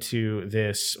way into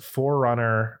this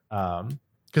Forerunner,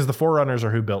 because the Forerunners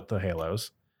are who built the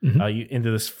Halos.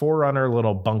 Into this Forerunner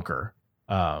little bunker.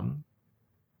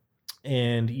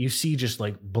 And you see just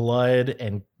blood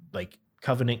and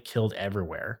Covenant killed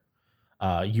everywhere.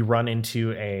 You run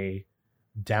into a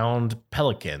downed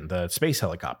Pelican, the space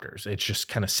helicopters. It's just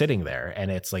kind of sitting there, and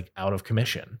it's out of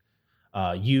commission.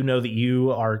 You know that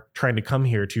you are trying to come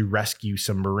here to rescue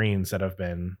some Marines that have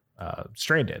been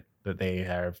stranded, that they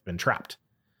have been trapped.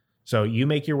 So you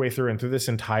make your way through, and through this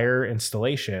entire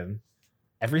installation,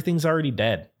 everything's already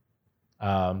dead.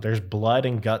 There's blood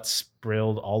and guts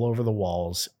spilled all over the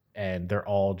walls, and they're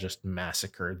all just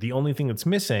massacred. The only thing that's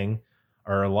missing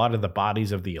are a lot of the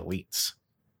bodies of the elites.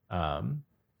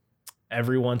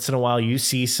 Every once in a while, you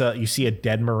see a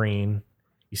dead Marine,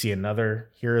 you see another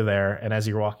here or there, and as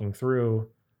you're walking through,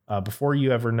 before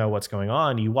you ever know what's going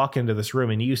on, you walk into this room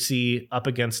and you see up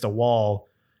against a wall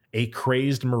a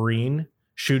crazed Marine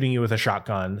shooting you with a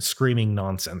shotgun, screaming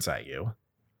nonsense at you.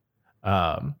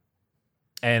 And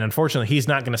unfortunately, he's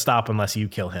not going to stop unless you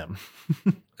kill him.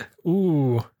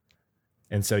 Ooh.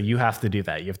 And so you have to do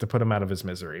that. You have to put him out of his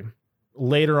misery.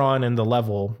 Later on in the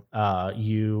level,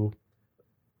 you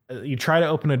try to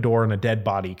open a door and a dead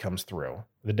body comes through.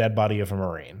 The dead body of a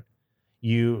Marine.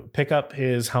 You pick up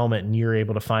his helmet and you're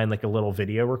able to find like a little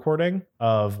video recording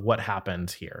of what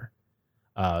happened here.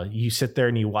 You sit there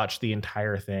and you watch the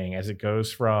entire thing as it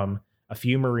goes from a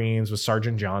few Marines with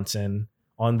Sergeant Johnson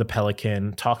on the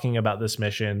Pelican talking about this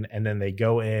mission, and then they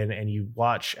go in and you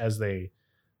watch as they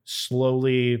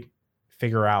slowly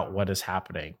figure out what is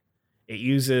happening. It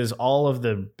uses all of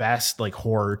the best like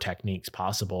horror techniques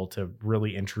possible to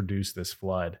really introduce this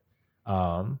flood.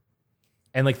 And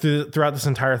like throughout this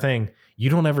entire thing,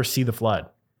 you don't ever see the flood.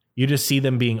 You just see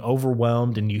them being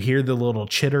overwhelmed, and you hear the little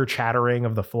chitter chattering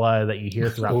of the flood that you hear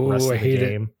throughout the rest of the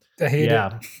game. I hate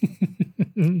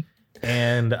it.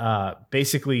 And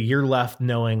basically you're left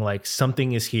knowing like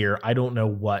something is here. I don't know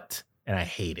what, and I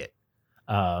hate it.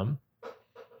 And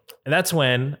that's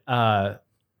when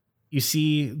you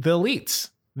see the elites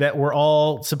that were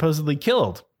all supposedly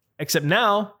killed, except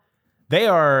now they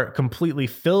are completely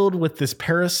filled with this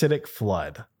parasitic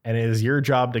flood, and it is your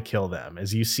job to kill them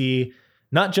as you see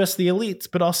not just the elites,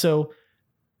 but also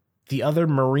the other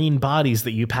Marine bodies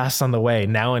that you passed on the way,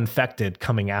 now infected,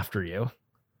 coming after you.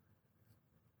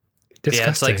 Disgusting. Yeah,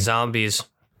 it's like zombies.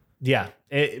 Yeah.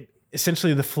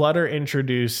 Essentially, the flood are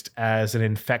introduced as an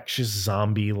infectious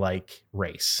zombie-like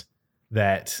race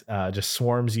that just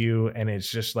swarms you, and it's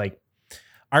just like,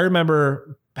 I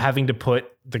remember having to put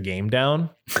the game down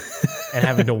and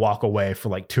having to walk away for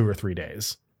like 2 or 3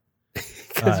 days.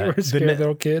 Because you were a scared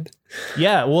little kid.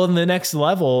 Yeah. Well, and the next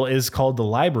level is called the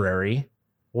library,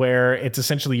 where it's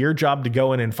essentially your job to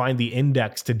go in and find the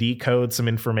index to decode some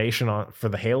information for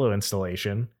the Halo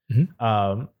installation.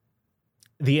 Mm-hmm.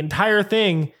 The entire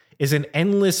thing is an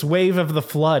endless wave of the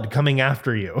flood coming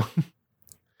after you.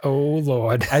 Oh,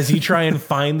 Lord. As you try and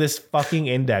find this fucking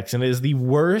index. And it is the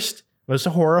worst, most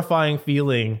horrifying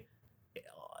feeling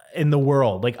in the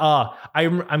world. Like,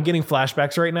 I'm getting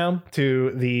flashbacks right now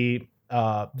to the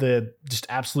just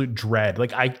absolute dread.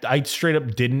 Like I straight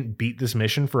up didn't beat this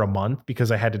mission for a month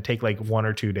because I had to take like 1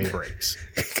 or 2 day breaks.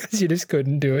 Because you just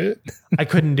couldn't do it. I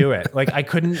couldn't do it. Like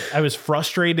I was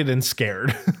frustrated and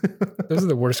scared. Those are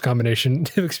the worst combination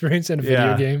to experience in a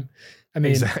video game. I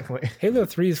mean, exactly. Halo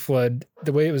 3's flood,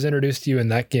 the way it was introduced to you in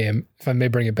that game, if I may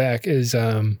bring it back, is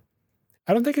I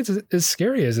don't think it's as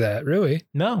scary as that, really.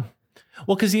 No.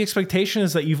 Well, because the expectation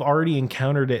is that you've already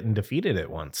encountered it and defeated it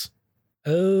once.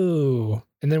 Oh,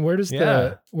 and then where does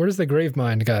the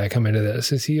Gravemind guy come into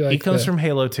this? Is he like he comes from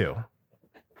Halo 2?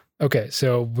 Okay,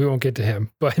 so we won't get to him,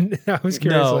 but I was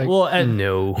curious. No,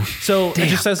 no. So it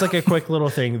just says like a quick little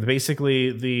thing.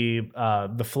 Basically,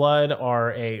 the flood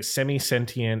are a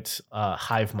semi-sentient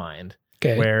hive mind,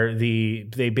 where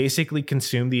they basically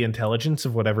consume the intelligence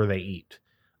of whatever they eat.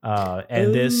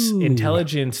 And this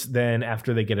intelligence then,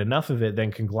 after they get enough of it,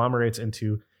 then conglomerates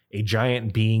into a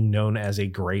giant being known as a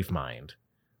Gravemind,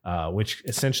 which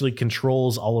essentially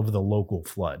controls all of the local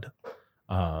flood.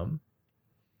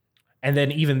 And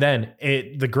then even then,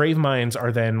 the Graveminds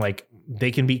are then like,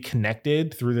 they can be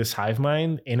connected through this hive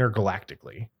mind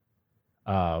intergalactically.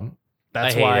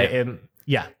 That's why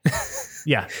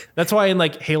that's why in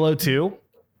like Halo 2,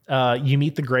 you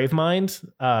meet the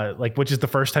Gravemind, which is the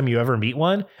first time you ever meet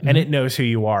one, and it knows who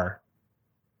you are.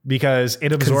 Because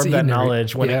it absorbed that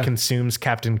knowledge when it consumes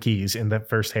Captain Keyes in the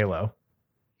first Halo.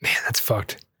 Man, that's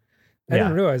fucked. I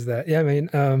didn't realize that. Yeah, I mean,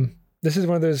 this is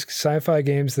one of those sci-fi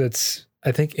games that's,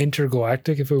 I think,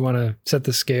 intergalactic if we want to set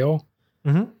the scale.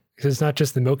 Mm-hmm. Because it's not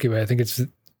just the Milky Way. I think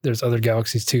there's other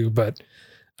galaxies too, but...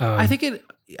 I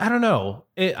don't know.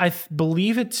 I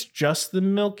believe it's just the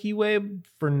Milky Way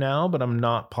for now, but I'm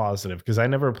not positive because I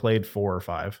never played 4 or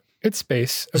 5. It's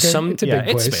space. Okay? It's a big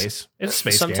place. Space. It's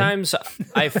space. Sometimes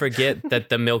I forget that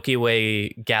the Milky Way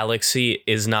galaxy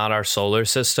is not our solar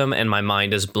system, and my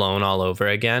mind is blown all over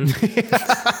again.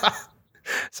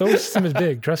 Solar system is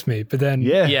big, trust me. But then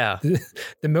the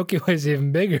Milky Way is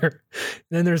even bigger. And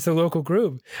then there's the local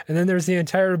group. And then there's the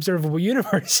entire observable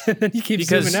universe. And then you keep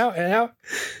zooming out and out.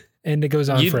 And it goes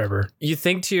on forever. You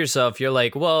think to yourself, you're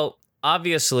like, well,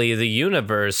 obviously the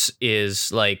universe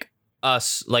is like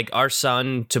us, like our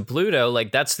sun to Pluto,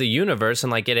 like that's the universe,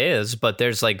 and like it is, but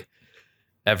there's like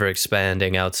ever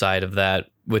expanding outside of that,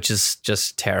 which is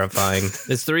just terrifying.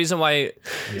 It's the reason why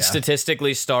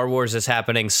statistically Star Wars is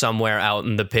happening somewhere out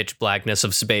in the pitch blackness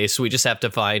of space. We just have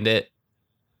to find it.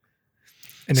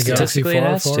 In a galaxy Statistically, it far,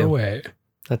 has far to. away.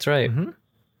 That's right. Mhm.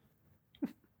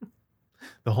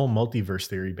 The whole multiverse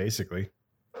theory, basically.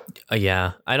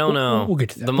 Yeah, I don't know. We'll get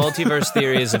to that. The multiverse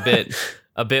theory is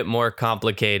a bit more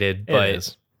complicated, but It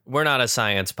is. we're not a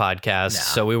science podcast, No.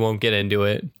 so we won't get into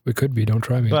it. We could be. Don't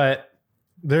try me. But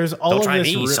there's all Don't of try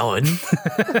this. me, son.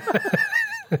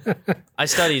 I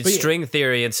studied But yeah. string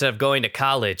theory instead of going to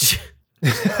college.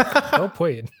 Oh,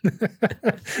 wait.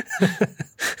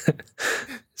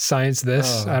 Science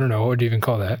this. Oh. I don't know. What would you even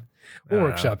call that? We'll I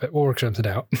don't workshop it. We'll workshop it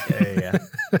out. Yeah.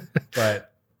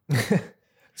 But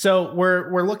so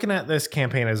we're looking at this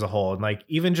campaign as a whole, and like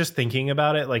even just thinking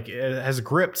about it, like it has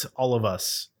gripped all of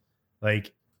us,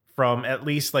 like from at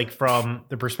least like from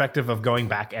the perspective of going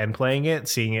back and playing it,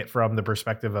 seeing it from the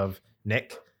perspective of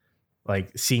Nick,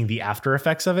 like seeing the after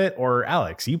effects of it, or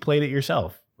Alex, you played it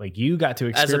yourself. Like you got to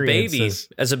experience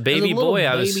As a baby little boy,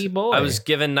 baby boy. I was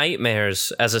given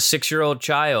nightmares as a 6-year-old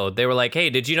child. They were like,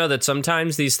 "Hey, did you know that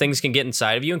sometimes these things can get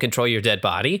inside of you and control your dead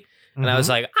body?" And I was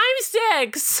like, "I'm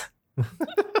 6."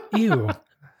 Ew.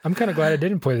 I'm kind of glad I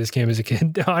didn't play this game as a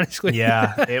kid, honestly.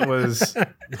 yeah, it was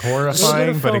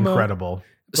horrifying but FOMO. incredible.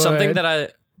 Something But- that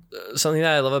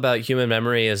I love about human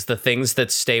memory is the things that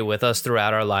stay with us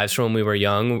throughout our lives from when we were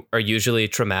young are usually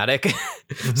traumatic.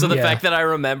 So the Yeah. fact that I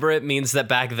remember it means that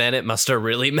back then it must have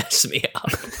really messed me up.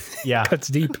 Yeah. Cuts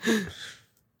deep.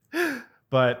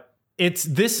 But it's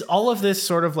this, all of this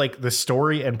sort of like the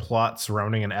story and plot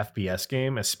surrounding an FPS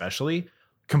game, especially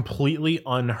completely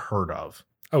unheard of.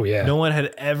 Oh, yeah. No one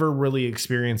had ever really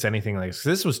experienced anything like this.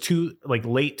 This was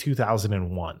late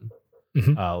 2001,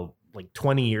 Mhm. like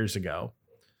 20 years ago.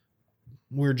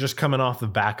 We're just coming off the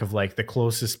back of like the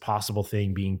closest possible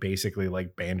thing being basically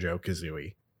like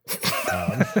Banjo-Kazooie.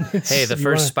 Hey, the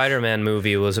first Spider-Man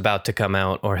movie was about to come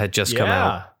out or had just come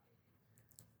out.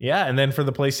 Yeah, and then for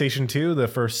the PlayStation 2, the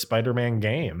first Spider-Man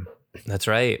game. That's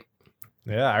right.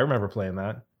 Yeah, I remember playing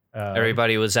that.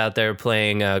 Everybody was out there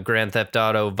playing Grand Theft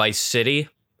Auto Vice City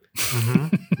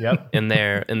Yep. in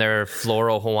their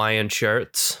floral Hawaiian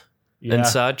shirts Yeah. and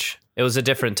such. It was a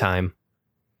different time.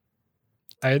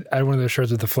 I had one of those shirts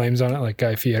with the flames on it, like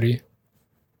Guy Fieri.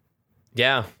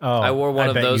 Yeah, Oh, I wore one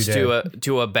of bet you those did.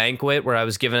 to a banquet where I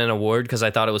was given an award because I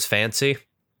thought it was fancy.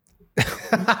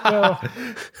 Well,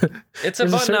 It's a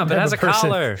There's a button certain up. It type has a of person-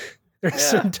 collar. there's a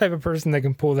certain type of person that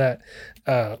can pull that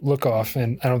look off,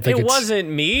 and I don't think It it's wasn't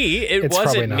me. It it's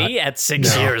wasn't probably me at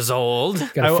 6 No. years old.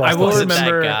 got a I frostbite. will wasn't that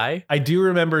remember. guy. I do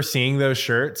remember seeing those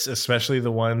shirts, especially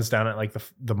the ones down at like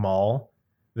the mall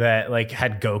that like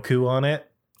had Goku on it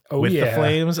Oh, with yeah. the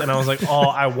flames, and I was like, "Oh,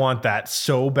 I want that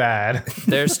so bad."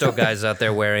 There's still guys out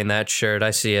there wearing that shirt.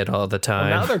 I see it all the Well,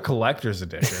 now time. they're collector's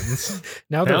editions.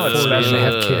 Now they're Now it's fully and they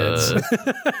have special.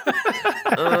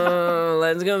 kids. Oh,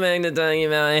 let's go back to talking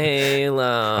about Halo.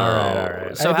 All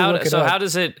right. So I had to look it up. how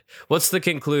does it? What's the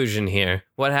conclusion here?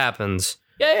 What happens?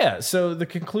 Yeah. So the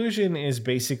conclusion is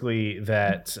basically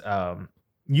that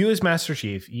you, as Master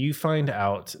Chief, you find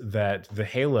out that the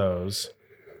Halos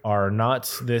are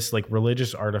not this like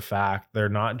religious artifact. They're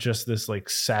not just this like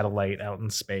satellite out in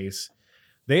space.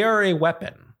 They are a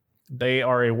weapon. They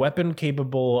are a weapon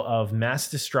capable of mass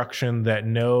destruction that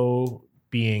no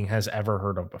being has ever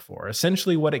heard of before.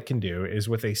 Essentially, what it can do is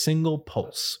with a single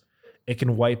pulse, it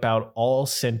can wipe out all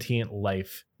sentient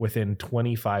life within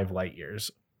 25 light years.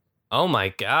 Oh my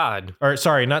god! Or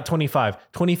sorry, not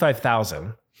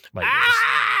 25,000 light years.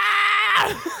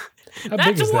 Ah! How That's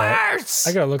big is that? worse.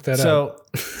 I gotta look that up. So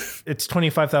it's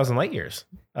 25,000 light years.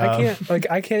 I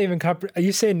can't even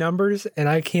you say numbers and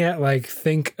I can't like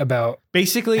think about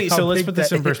Basically, how so let's big put this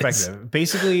that in perspective.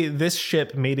 Basically, this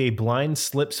ship made a blind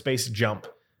slip space jump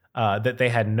that they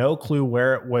had no clue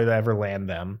where it would ever land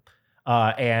them.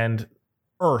 And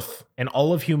Earth and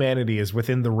all of humanity is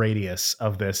within the radius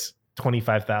of this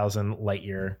 25,000 light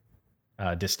year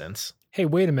distance. hey,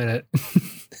 wait a minute.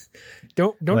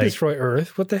 don't Like- destroy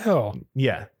Earth. What the hell?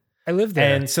 Yeah. I live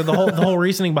there. And so the whole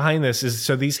reasoning behind this is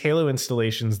so these Halo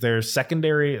installations, their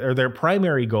secondary or their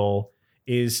primary goal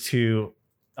is to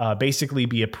basically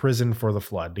be a prison for the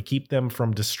Flood, to keep them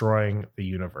from destroying the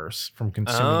universe, from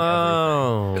consuming everything.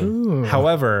 Oh, Ooh.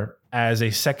 However, as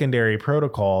a secondary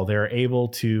protocol, they're able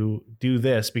to do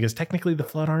this because technically the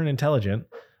Flood aren't intelligent.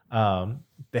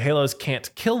 The Halos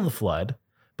can't kill the Flood,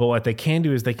 but what they can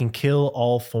do is they can kill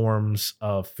all forms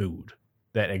of food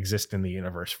that exist in the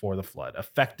universe for the Flood,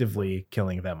 effectively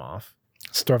killing them off.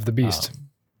 Starve the beast.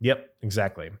 Yep,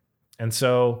 exactly. And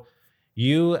so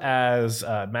you as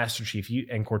Master Chief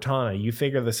and Cortana, you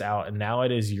figure this out, and now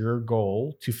it is your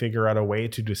goal to figure out a way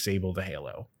to disable the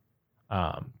Halo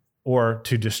or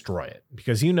to destroy it.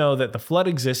 Because you know that the Flood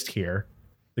exists here,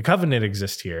 the Covenant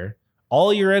exists here,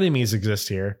 All your enemies exist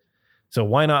here. So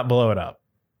why not blow it up?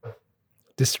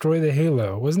 Destroy the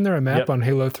Halo. Wasn't there a map Yep. on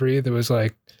Halo 3 that was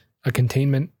like a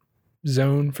containment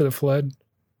zone for the flood?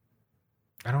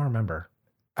 I don't remember.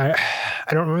 I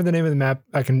don't remember the name of the map.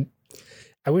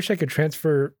 I wish I could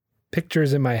transfer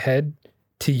pictures in my head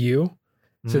to you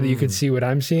so that you could see what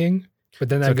I'm seeing. But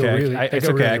then I It's go okay. really, It's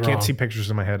go okay. really I can't wrong. see pictures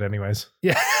in my head anyways.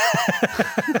 Yeah.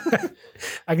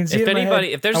 I can see it in my head.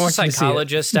 If there's I a want you to see it.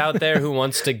 psychologist out there who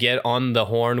wants to get on the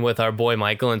horn with our boy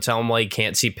Michael and tell him why he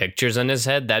can't see pictures in his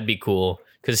head, that'd be cool.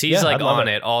 Because he's Yeah, like I'd love on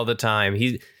it. it all the time.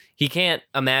 He can't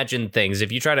imagine things.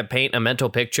 If you try to paint a mental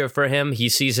picture for him, he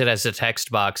sees it as a text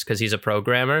box because he's a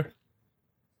programmer.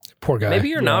 Poor guy. Maybe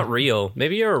you're not real.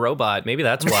 Maybe you're a robot. Maybe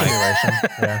that's why.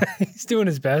 Yeah. He's doing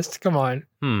his best. Come on.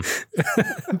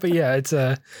 But yeah, it's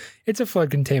a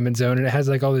flood containment zone, and it has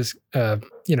like all this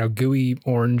gooey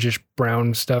orangish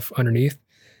brown stuff underneath.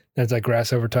 That's like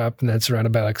grass over top, and that's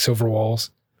surrounded by like silver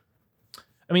walls.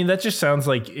 I mean, that just sounds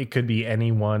like it could be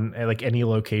anyone, like any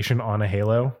location on a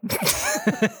Halo.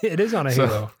 It is on a So,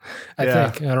 Halo, I yeah.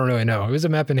 think. I don't really know. It was a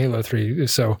map in Halo 3,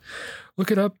 so look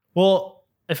it up. Well,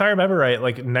 if I remember right,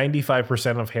 like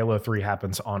 95% of Halo 3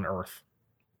 happens on Earth.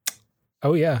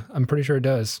 Oh yeah, I'm pretty sure it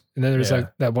does. And then there's Yeah.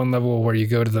 like that one level where you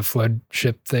go to the flood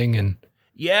ship thing, and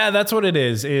Yeah, that's what it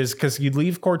is because you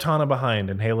leave Cortana behind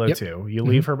in Halo Yep. 2. You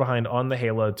leave her behind on the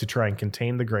Halo to try and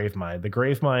contain the Gravemind. The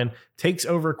Gravemind takes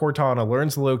over Cortana,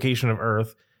 learns the location of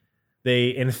Earth.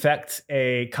 They infect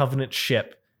a Covenant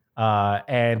ship,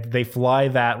 and they fly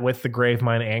that with the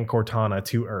Gravemind and Cortana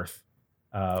to Earth,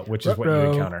 which is what you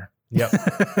Ruh-roh. encounter. Yep.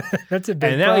 that's a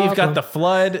big And now you've got problem. the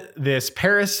Flood, this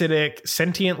parasitic,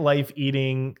 sentient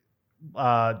life-eating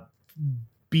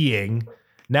being,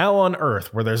 now on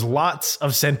Earth, where there's lots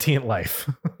of sentient life.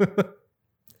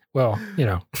 Well,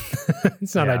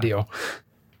 it's not Yeah. ideal.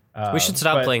 We should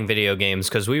stop But- playing video games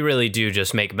because we really do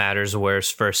just make matters worse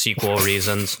for sequel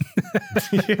reasons.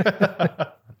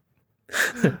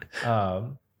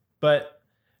 But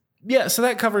yeah, so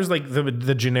that covers like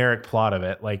the generic plot of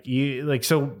it.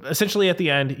 So essentially at the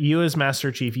end, you as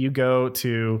Master Chief, you go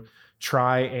to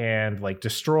try and like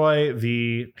destroy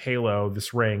the Halo,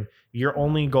 this ring. Your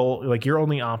only goal, like your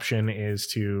only option is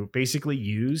to basically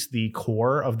use the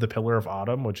core of the Pillar of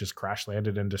Autumn, which is crash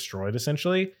landed and destroyed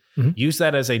essentially. Mhm. Use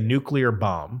that as a nuclear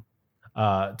bomb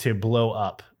to blow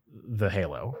up the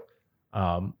Halo.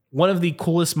 One of the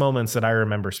coolest moments that I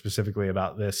remember specifically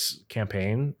about this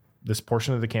campaign, this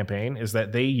portion of the campaign, is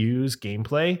that they use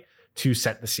gameplay to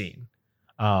set the scene.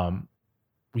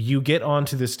 You get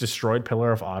onto this destroyed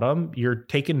Pillar of Autumn, you're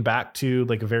taken back to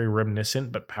like a very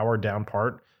reminiscent but powered down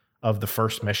part of the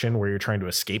first mission where you're trying to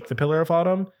escape the Pillar of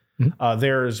Autumn. Mhm.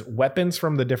 There's weapons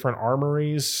from the different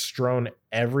armories strewn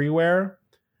everywhere.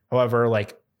 However,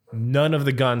 like none of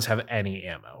the guns have any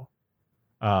ammo.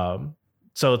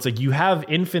 So it's like you have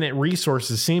infinite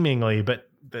resources seemingly, but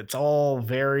it's all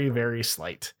very, very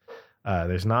slight.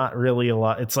 There's not really a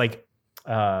lot. It's like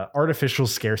artificial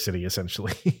scarcity,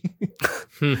 essentially.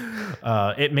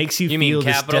 It makes you You feel mean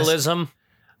this capitalism?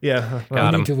 yeah. Got I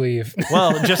him. need to leave.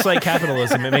 Well, just like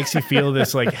capitalism, it makes you feel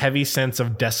this like heavy sense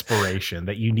of desperation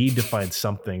that you need to find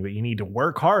something, that you need to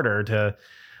work harder to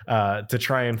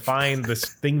try and find this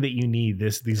thing that you need,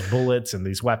 these bullets and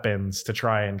these weapons to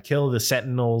try and kill the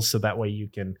Sentinels, so that way you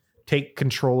can take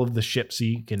control of the ship, so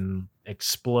you can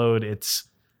explode its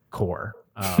core,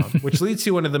 which leads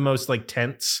to one of the most like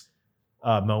tense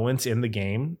moments in the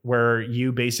game, where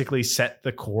you basically set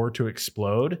the core to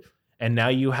explode, and now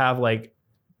you have like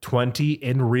 20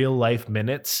 in real life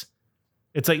minutes.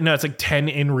 It's like 10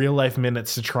 in real life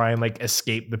minutes to try and like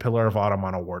escape the Pillar of Autumn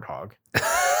on a Warthog.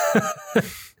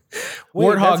 Wait,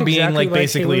 Warthog that's being exactly like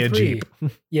basically Halo a 3. Jeep.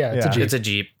 Yeah, it's Yeah. a Jeep. It's a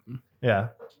Jeep. Yeah.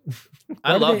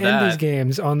 I Why do love they end these that.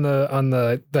 games on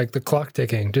the like the clock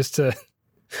ticking? Just to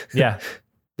Yeah.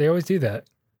 they always do that.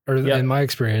 Or Yep. in my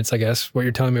experience, I guess what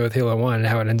you're telling me with Halo 1 and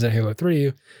how it ends in Halo 3,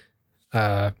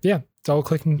 it's all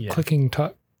clicking, Yeah.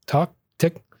 talk,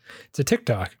 tick. It's a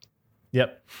TikTok.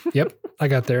 Yep. Yep, I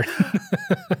got there.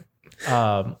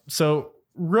 So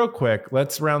real quick,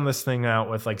 let's round this thing out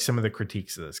with like some of the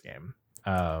critiques of this game.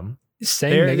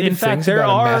 Saying negative in fact, things there about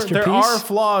a are masterpiece.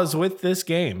 flaws with this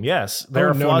game. Yes, there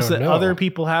Oh, are no, flaws no, that no. other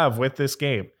people have with this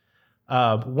game.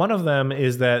 One of them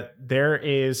is that there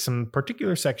is some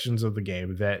particular sections of the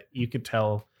game that you could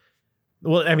tell.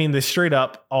 Well, I mean, they straight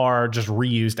up are just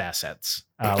reused assets.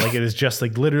 Like it is just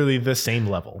like literally the same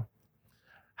level.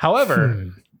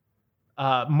 However,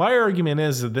 my argument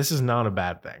is that this is not a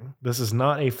bad thing. This is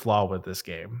not a flaw with this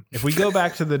game. If we go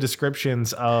back to the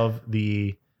descriptions of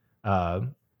the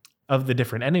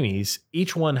different enemies,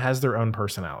 each one has their own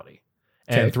personality.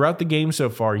 And Okay. throughout the game so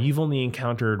far, you've only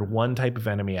encountered one type of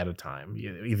enemy at a time,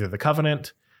 either the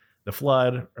Covenant, the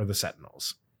Flood, or the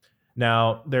Sentinels.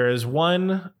 Now, there is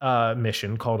one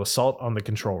mission called Assault on the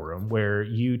Control Room where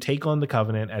you take on the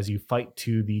Covenant as you fight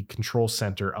to the control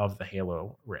center of the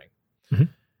Halo ring. Mhm.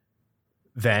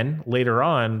 Then, later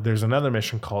on, there's another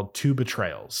mission called Two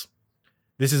Betrayals.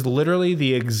 This is literally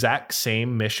the exact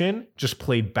same mission, just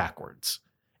played backwards.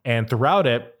 And throughout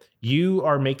it, you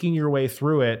are making your way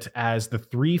through it as the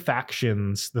three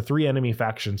enemy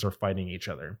factions are fighting each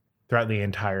other throughout the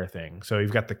entire thing. So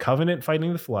you've got the Covenant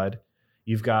fighting the Flood.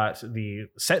 You've got the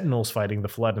Sentinels fighting the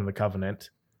Flood and the Covenant,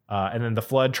 and then the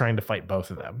Flood trying to fight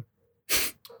both of them.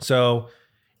 So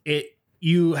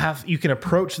you can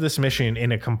approach this mission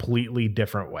in a completely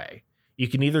different way. You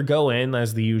can either go in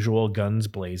as the usual guns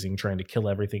blazing, trying to kill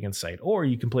everything in sight, or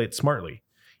you can play it smartly.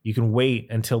 You can wait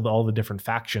until all the different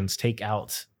factions take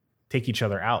each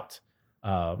other out.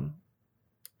 And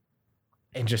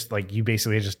just like you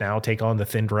basically just now take on the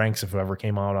thinned ranks of whoever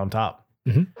came out on top.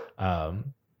 Mhm.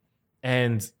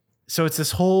 And so it's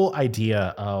this whole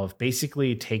idea of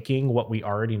basically taking what we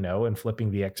already know and flipping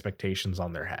the expectations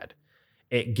on their head.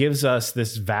 It gives us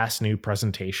this vast new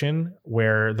presentation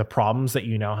where the problems that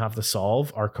you now have to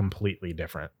solve are completely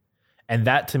different. And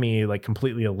that to me, like,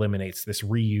 completely eliminates this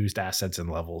reused assets and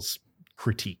levels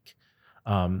critique.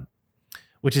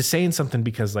 Which is saying something,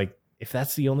 because like, if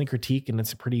that's the only critique and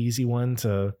it's a pretty easy one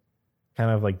to kind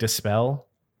of like dispel,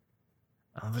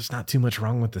 there's not too much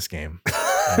wrong with this game.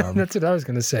 That's what I was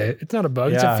going to say. It's not a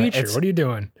bug. It's Yeah, a feature. What are you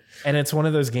doing? And it's one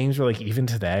of those games where, like, even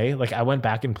today, like, I went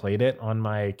back and played it on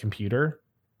my computer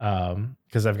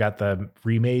because I've got the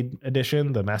remade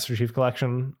edition, the Master Chief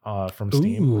Collection from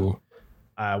Steam. Ooh.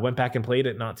 I went back and played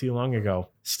it not too long ago.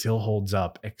 Still holds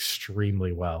up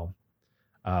extremely well.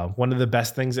 One of the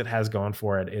best things it has going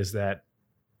for it is that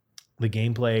the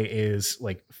gameplay is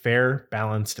like fair,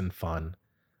 balanced, and fun.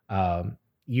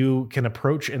 You can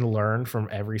approach and learn from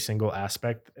every single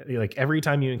aspect. Like, every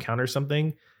time you encounter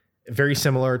something, very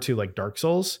similar to like Dark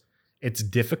Souls, it's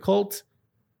difficult,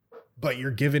 but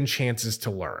you're given chances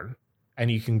to learn, and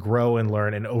you can grow and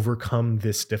learn and overcome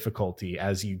this difficulty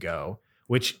as you go,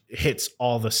 which hits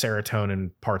all the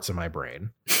serotonin parts of my brain.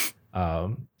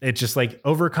 It's just like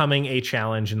overcoming a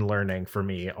challenge and learning for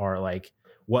me are like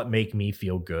what make me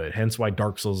feel good. Hence why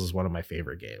Dark Souls is one of my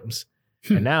favorite games.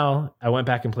 And now I went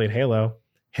back and played Halo.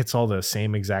 Hits all the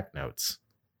same exact notes.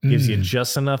 Gives you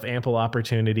just enough ample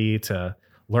opportunity to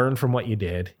learn from what you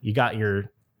did. You got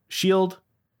your shield,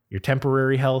 your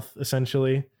temporary health,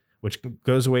 essentially, which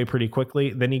goes away pretty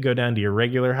quickly. Then you go down to your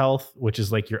regular health, which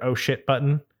is like your oh shit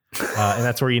button. And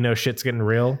that's where you know shit's getting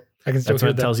real. I can still That's hear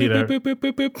what that. tells you Boop, to- boop,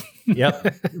 boop, boop, boop.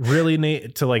 Yep. Really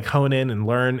need to like hone in and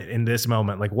learn in this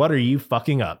moment. Like, what are you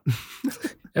fucking up?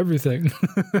 Everything.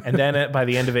 And then by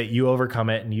the end of it, you overcome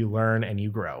it and you learn and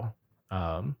you grow.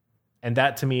 And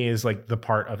that to me is like the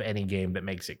part of any game that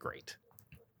makes it great.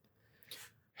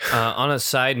 On a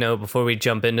side note, before we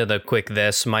jump into the quick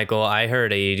this, Michael, I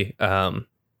heard a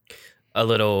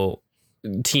little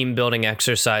team building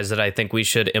exercise that I think we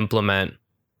should implement,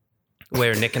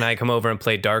 where Nick and I come over and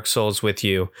play Dark Souls with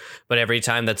you, but every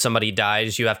time that somebody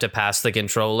dies, you have to pass the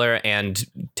controller and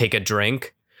take a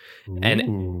drink. And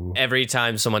Ooh. every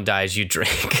time someone dies, you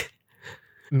drink.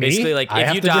 Me? Basically, like, I if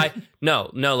have you to die, drink? no,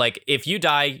 like, if you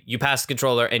die, you pass the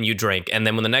controller and you drink. And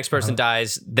then when the next person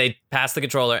dies, they pass the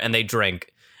controller and they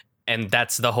drink. And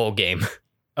that's the whole game.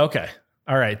 Okay.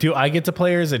 All right. Do I get to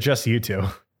play, or is it just you two?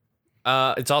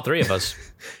 It's all three of us.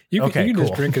 You Okay, can cool.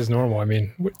 just drink as normal. I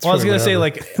mean, it's Well, I was really going to say,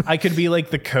 whatever. like, I could be like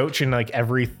the coach, and like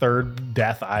every third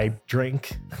death I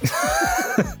drink.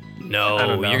 No,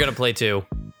 don't know. you're going to play too.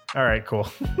 All right, cool.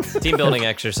 Team building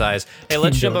exercise. Hey,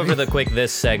 let's jump building. over the quick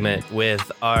this segment with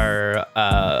our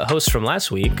host from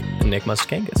last week, Nick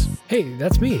Mustakangas. Hey,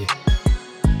 that's me.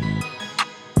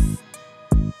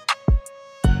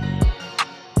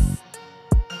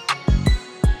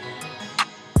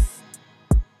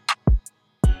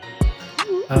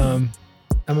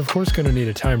 I'm of course going to need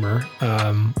a timer,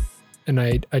 and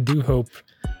I do hope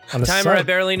on a Timer, I side,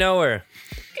 barely know her.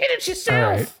 all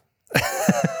right.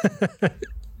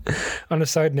 On a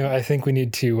side note, I think we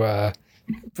need to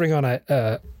bring on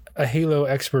a Halo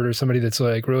expert or somebody that's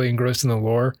like really engrossed in the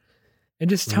lore, and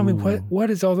just tell me what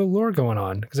is all the lore going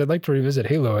on, because I'd like to revisit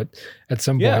Halo at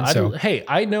some Yeah. point. So Hey,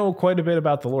 I know quite a bit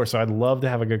about the lore, so I'd love to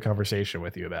have a good conversation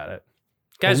with you about it.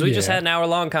 Guys, Oh, we just yeah. had an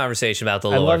hour-long conversation about the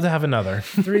I'd lore. love to have another.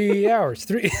 3 hours.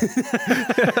 Okay.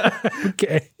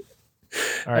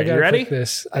 All right, I you ready? click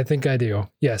this. I think I do.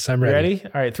 Yes, I'm You ready. ready?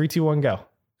 All right, 3, 2, 1, go.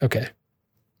 Okay.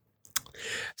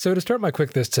 So to start my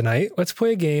quick this tonight, let's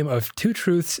play a game of two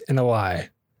truths and a lie.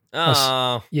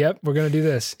 Oh, Yep, we're going to do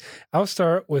this. I'll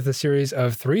start with a series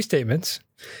of 3 statements,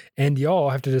 and y'all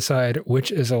have to decide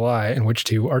which is a lie and which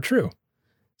 2 are true.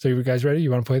 So you guys ready?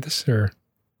 You want to play this? Or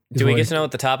do we get to know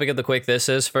what the topic of the quick this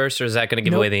is first, or is that going to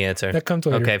give away the answer? That comes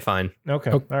later. Okay, fine.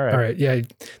 Okay. Oh, All right. All right. Yeah,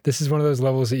 this is one of those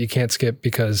levels that you can't skip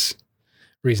because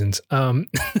reasons.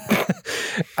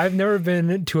 I've never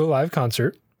been to a live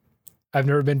concert. I've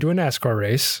never been to a NASCAR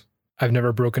race. I've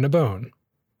never broken a bone.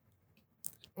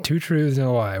 2 truths and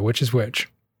a lie. Which is which?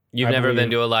 You've I never been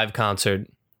believe- to a live concert.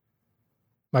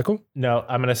 Michael? No,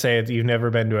 I'm going to say you've never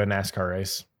been to a NASCAR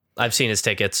race. I've seen his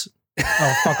tickets.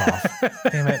 Oh, fuck off.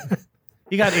 Damn it.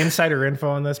 You got insider info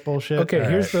on this bullshit? Okay, All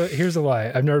here's the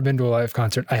lie. I've never been to a live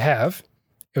concert. I have.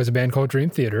 It was a band called Dream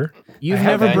Theater. You've I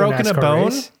have never been to broken a NASCAR bone?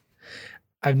 race.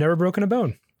 I've never broken a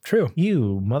bone. True.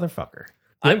 You motherfucker.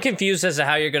 I'm confused as to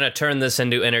how you're going to turn this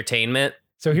into entertainment,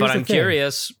 So here's but the I'm thing.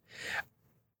 curious.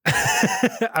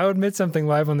 I'll admit something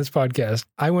live on this podcast.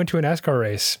 I went to a NASCAR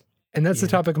race, and that's the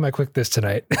topic of my quick this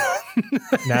tonight.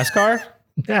 NASCAR?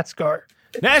 NASCAR.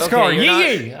 NASCAR, Okay, you're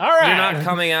yee! All right. You're not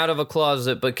coming out of a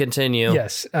closet, but continue.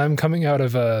 Yes, I'm coming out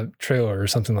of a trailer or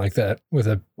something like that with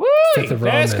a Woo! fifth of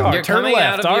rum NASCAR, and- You're turn coming left.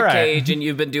 out of All your right. cage and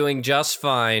you've been doing just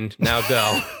fine. Now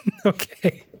go.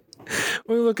 Okay.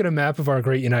 When we look at a map of our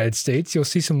great United States, you'll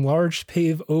see some large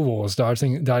paved ovals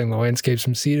dotting the landscapes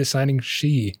from sea to signing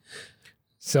she.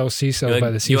 Sell seesaws by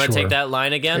the You seashore. want to take that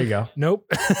line again? There you go.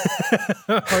 Nope.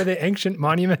 Are they ancient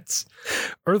monuments,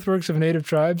 earthworks of native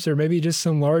tribes, or maybe just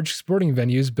some large sporting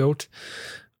venues built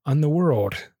on the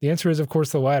world? The answer is, of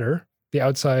course, the latter. The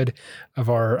outside of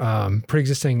our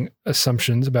pre-existing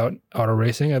assumptions about auto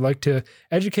racing, I'd like to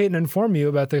educate and inform you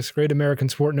about this great American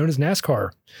sport known as NASCAR,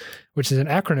 which is an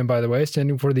acronym, by the way,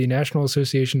 standing for the National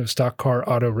Association of Stock Car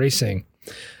Auto Racing.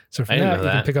 So from I didn't that, know you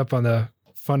can that. pick up on the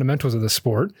fundamentals of the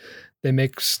sport. They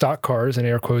make stock cars, and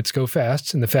air quotes, go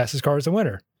fast, and the fastest car is the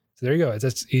winner. So there you go.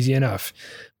 That's easy enough.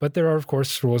 But there are, of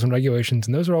course, rules and regulations,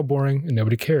 and those are all boring, and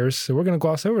nobody cares. So we're going to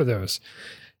gloss over those.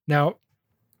 Now,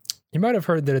 you might have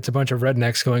heard that it's a bunch of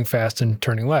rednecks going fast and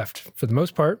turning left. For the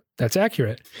most part, that's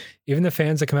accurate. Even the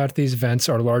fans that come out to these events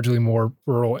are largely more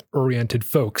rural-oriented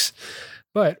folks.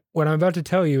 But what I'm about to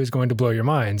tell you is going to blow your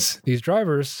minds. These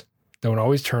drivers don't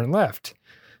always turn left.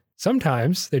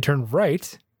 Sometimes they turn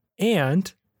right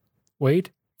and,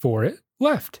 wait for it,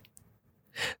 left.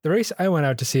 The race I went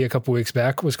out to see a couple weeks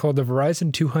back was called the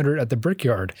Verizon 200 at the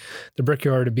Brickyard. The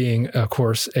Brickyard being, of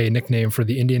course, a nickname for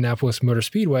the Indianapolis Motor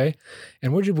Speedway.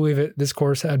 And would you believe it, this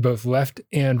course had both left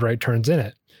and right turns in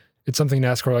it. It's something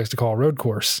NASCAR likes to call a road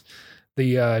course.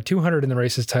 The 200 in the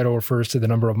race's title refers to the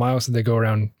number of miles that they go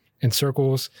around in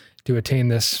circles to attain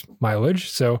this mileage.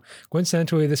 So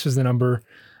coincidentally, this was the number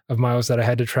of miles that I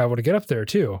had to travel to get up there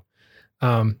too.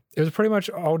 It was pretty much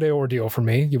all day ordeal for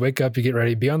me. You wake up, you get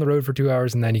ready, be on the road for 2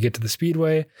 hours, and then you get to the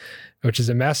speedway, which is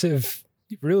a massive,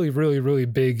 really, really, really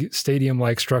big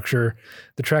stadium-like structure.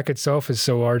 The track itself is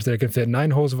so large that it can fit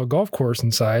 9 holes of a golf course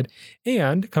inside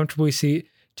and comfortably seat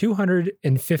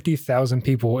 250,000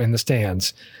 people in the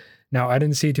stands. Now, I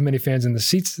didn't see too many fans in the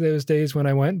seats those days when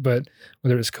I went, but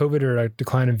whether it was COVID or a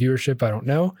decline in viewership, I don't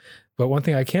know. But one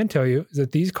thing I can tell you is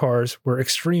that these cars were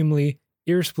extremely,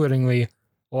 ear-splittingly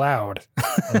loud.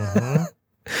 Mhm.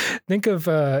 Think of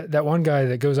that one guy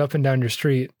that goes up and down your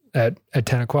street at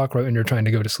 10 o'clock right when you're trying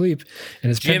to go to sleep. And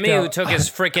it's Jimmy, who took his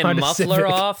freaking Honda muffler Civic.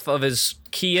 off of his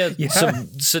Kia Yeah.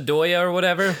 Sedoya or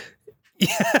whatever.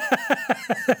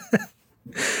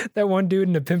 That one dude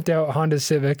in a pimped out Honda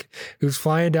Civic who's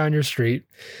flying down your street,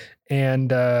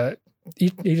 and he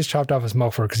just chopped off his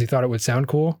muffler because he thought it would sound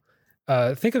cool.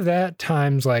 Think of that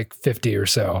times like 50 or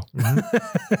so.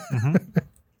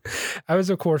 I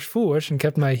was, of course, foolish and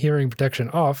kept my hearing protection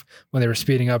off when they were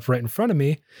speeding up right in front of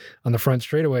me on the front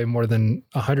straightaway more than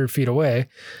 100 feet away.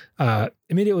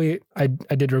 Immediately, I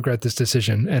did regret this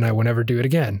decision, and I will never do it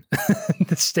again.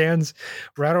 The stands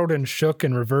rattled and shook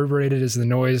and reverberated as the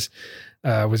noise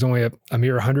was only a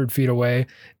mere 100 feet away,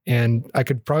 and I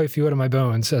could probably feel it in my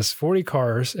bones as 40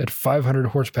 cars at 500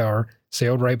 horsepower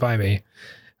sailed right by me.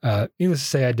 Needless to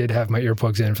say, I did have my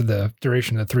earplugs in for the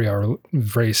duration of the 3-hour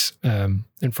race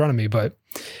in front of me. But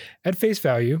at face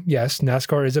value, yes,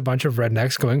 NASCAR is a bunch of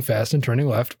rednecks going fast and turning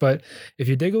left. But if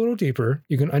you dig a little deeper,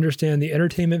 you can understand the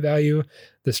entertainment value,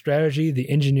 the strategy,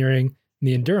 the engineering, and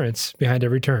the endurance behind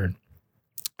every turn.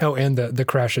 Oh, and the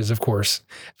crashes, of course.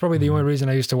 It's probably the only reason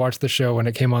I used to watch the show when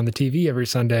it came on the TV every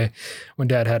Sunday when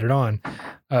Dad had it on.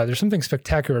 There's something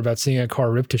spectacular about seeing a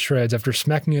car ripped to shreds after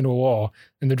smacking into a wall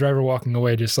and the driver walking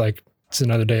away just like it's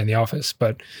another day in the office.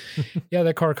 But yeah,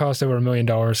 that car cost over $1 million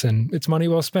and it's money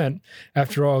well spent.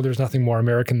 After all, there's nothing more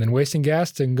American than wasting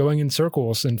gas and going in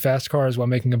circles in fast cars while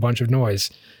making a bunch of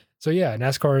noise. So yeah,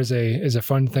 NASCAR is a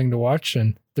fun thing to watch,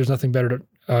 and there's nothing better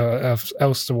to,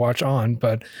 else to watch on.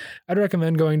 But I'd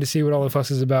recommend going to see what all the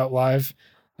fuss is about live,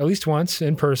 at least once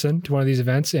in person to one of these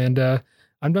events. And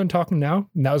I'm done talking now.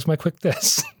 And that was my quick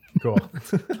this. Cool.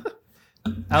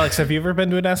 Alex, have you ever been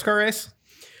to a NASCAR race?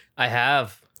 I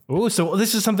have. Ooh, so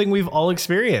this is something we've all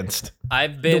experienced.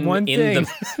 I've been one in thing.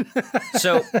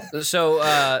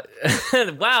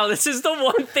 wow, this is the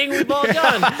one thing we've all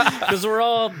done because we're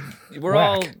all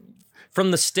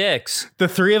from the sticks. The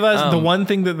three of us, the one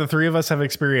thing that the three of us have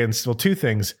experienced, well, two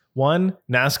things. One,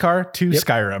 NASCAR. Two,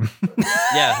 Skyrim.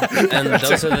 Yeah, and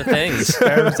those are the things.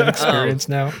 Skyrim's an experience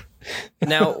now.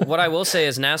 Now, what I will say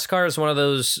is NASCAR is one of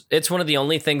those, it's one of the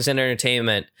only things in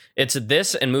entertainment. It's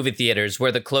this and movie theaters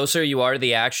where the closer you are to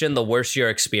the action, the worse your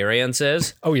experience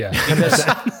is. Oh yeah,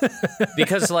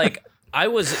 Because like I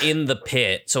was in the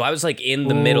pit, so I was like in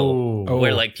the middle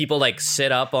where like people like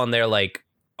sit up on their like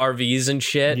RVs and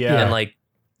shit and like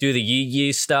do the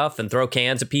yee stuff and throw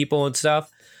cans at people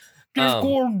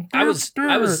I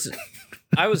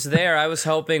was there. I was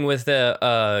helping with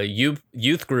the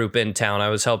youth group in town. I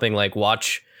was helping like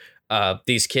watch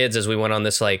these kids as we went on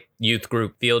this like youth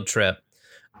group field trip.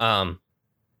 And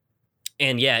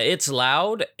yeah, it's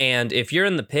loud. And if you're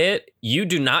in the pit, you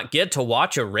do not get to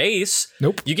watch a race.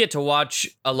 Nope. You get to watch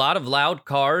a lot of loud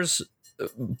cars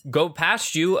go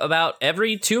past you about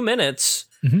every 2 minutes.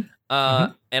 Mm-hmm.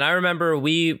 And I remember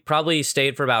we probably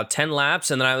stayed for about 10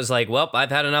 laps. And then I was like, well, I've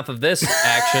had enough of this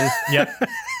action. Yep.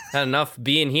 Had enough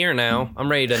being here now. I'm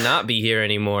ready to not be here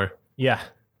anymore. Yeah.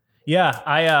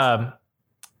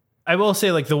 I will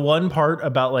say like the one part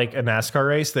about like a NASCAR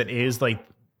race that is like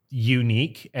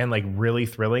unique and like really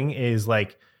thrilling is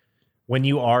like when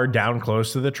you are down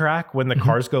close to the track, when the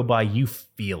cars go by, you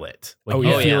feel it. Like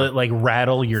you feel it like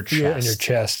rattle your chest. in your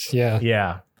chest. Yeah.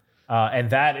 Yeah. And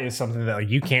that is something that like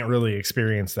you can't really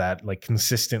experience that like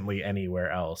consistently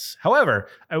anywhere else. However,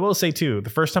 I will say too, the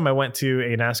first time I went to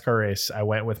a NASCAR race, I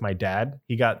went with my dad.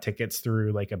 He got tickets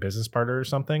through like a business partner or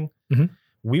something. Mm-hmm.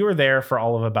 We were there for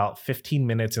all of about 15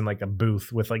 minutes in like a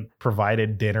booth with like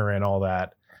provided dinner and all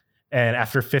that. And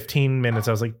after 15 minutes,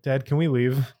 I was like, Dad, can we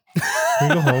leave? Can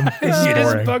we go home? This is You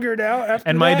just boring. buggered out after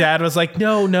And my that? dad was like,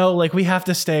 no, like we have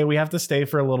to stay. We have to stay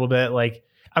for a little bit. Like,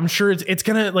 I'm sure it's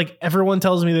gonna like everyone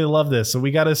tells me they love this, so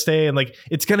we gotta stay and like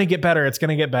it's gonna get better. It's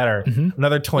gonna get better. Mhm.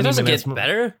 Another It 20 doesn't minutes. get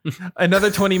better. Another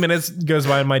 20 minutes goes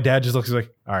by and my dad just looks like,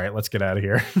 all right, let's get out of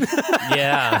here.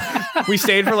 Yeah. We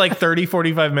stayed for like 30,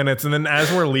 45 minutes. And then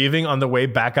as we're leaving on the way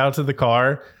back out to the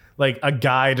car, like a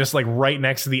guy just like right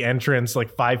next to the entrance,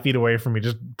 like 5 feet away from me,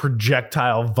 just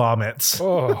projectile vomits.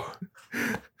 Oh,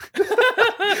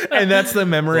 And that's the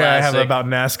memory I have Classic. about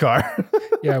NASCAR.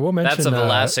 yeah. We'll mention That's a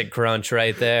Vlasic crunch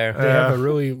right there. they have a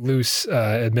really loose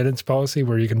admittance policy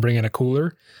where you can bring in a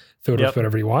cooler, fill it Yep. with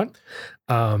whatever you want.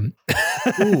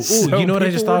 Ooh, So you know what I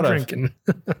just people thought were of? drinking.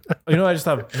 You know what I just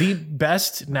thought of? The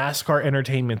best NASCAR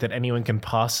entertainment that anyone can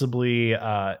possibly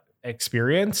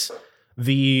experience,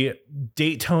 the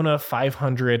Daytona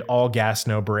 500 all gas,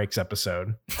 no brakes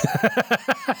episode.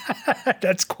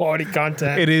 That's quality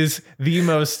content. It is the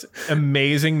most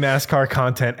amazing NASCAR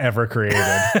content ever created.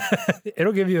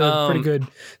 It'll give you a pretty good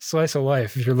slice of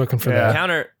life if you're looking for that.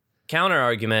 Counter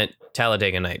argument,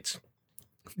 Talladega Nights.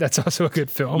 That's also a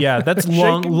good film. Yeah, that's Shake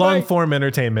long and bite. form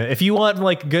entertainment. If you want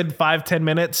like good 5-10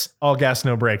 minutes, all gas,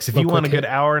 no brakes. If you want a quick good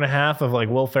hit. hour and a half of like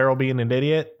Will Ferrell being an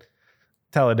idiot,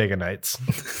 Talladega Nights.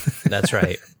 That's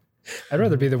right. I'd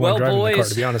rather be the one Well, driving the car, boys.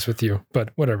 to be honest with you. But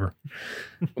whatever.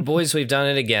 Boys, we've done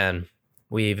it again.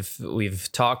 We've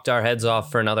talked our heads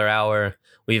off for another hour.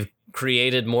 We've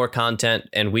created more content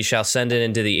and we shall send it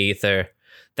into the ether.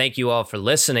 Thank you all for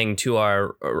listening to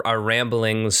our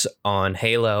ramblings on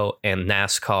Halo and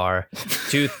NASCAR.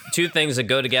 Two things that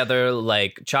go together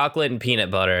like chocolate and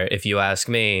peanut butter, if you ask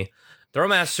me. Throw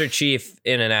Master Chief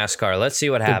in a NASCAR. Let's see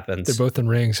what happens. They're both in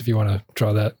rings if you want to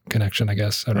draw that connection, I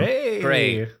guess. I don't know. Hey.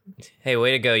 Great. Hey,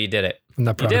 way to go. You did it. I'm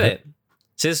not You proud did of it.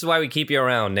 So this is why we keep you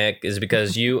around, Nick, is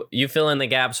because you fill in the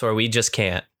gaps where we just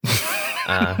can't.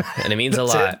 And it means a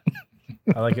lot.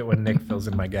 I like it when Nick fills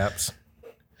in my gaps.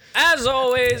 As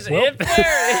always, if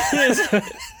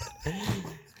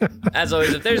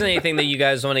there's anything that you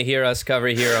guys want to hear us cover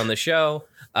here on the show,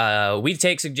 we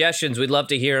take suggestions. We'd love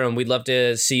to hear them. We'd love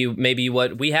to see maybe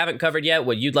what we haven't covered yet,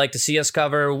 what you'd like to see us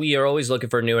cover. We are always looking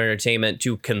for new entertainment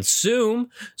to consume.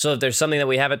 So if there's something that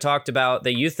we haven't talked about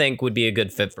that you think would be a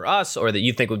good fit for us or that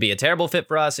you think would be a terrible fit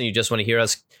for us and you just want to hear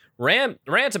us rant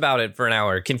about it for an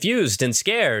hour, confused and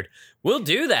scared, we'll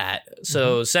do that.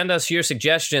 So send us your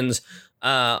suggestions.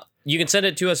 You can send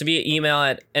it to us via email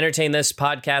at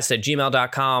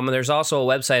entertainthispodcast@gmail.com. There's also a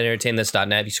website,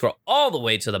 entertainthis.net. You scroll all the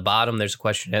way to the bottom. There's a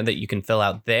questionnaire that you can fill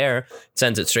out there. It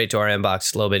sends it straight to our inbox.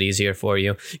 It's a little bit easier for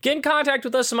you. Get in contact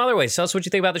with us some other ways. Tell us what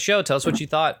you think about the show. Tell us what you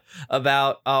thought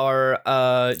about our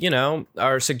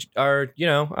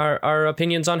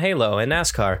opinions on Halo and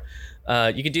NASCAR.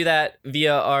 You can do that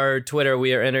via our Twitter.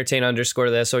 We are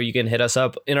entertain_this, or you can hit us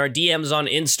up in our DMs on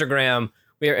Instagram.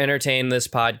 We are Entertain This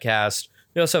Podcast.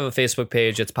 We also have a Facebook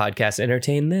page. It's Podcast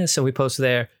Entertain This, and we post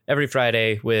there every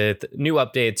Friday with new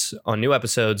updates on new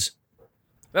episodes.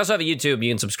 We also have a YouTube.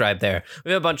 You can subscribe there.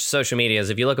 We have a bunch of social medias.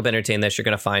 If you look up Entertain This, you're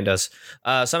going to find us.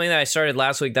 Something that I started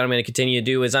last week that I'm going to continue to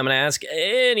do is I'm going to ask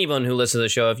anyone who listens to the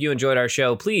show, if you enjoyed our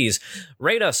show, please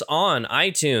rate us on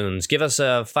iTunes. Give us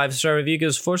a 5-star review. Give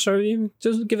us a 4-star review.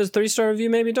 Just give us a 3-star review,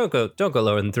 maybe. Don't go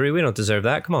lower than 3. We don't deserve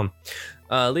that. Come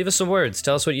on. Leave us some words.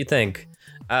 Tell us what you think.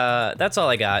 That's all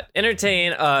I got.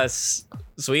 Entertain us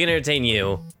so we entertain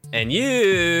you, and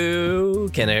you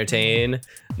can entertain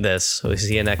this. We'll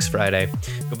see you next Friday.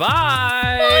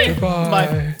 Goodbye. Goodbye.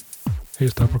 Bye. Hey,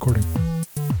 stop recording.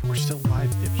 We're still live,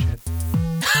 dipshit.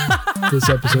 This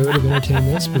episode of Entertain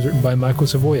This was written by Michael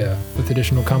Savoya, with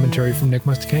additional commentary from Nick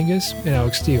Mustakangas and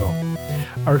Alex Steele.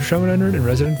 Our showrunner and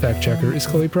resident fact checker is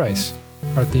Chloe Price.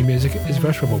 Our theme music is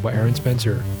Vegetable by Aaron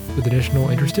Spencer, with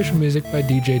additional interstitial music by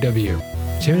DJW.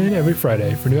 Tune in every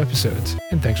Friday for new episodes,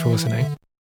 and thanks for listening.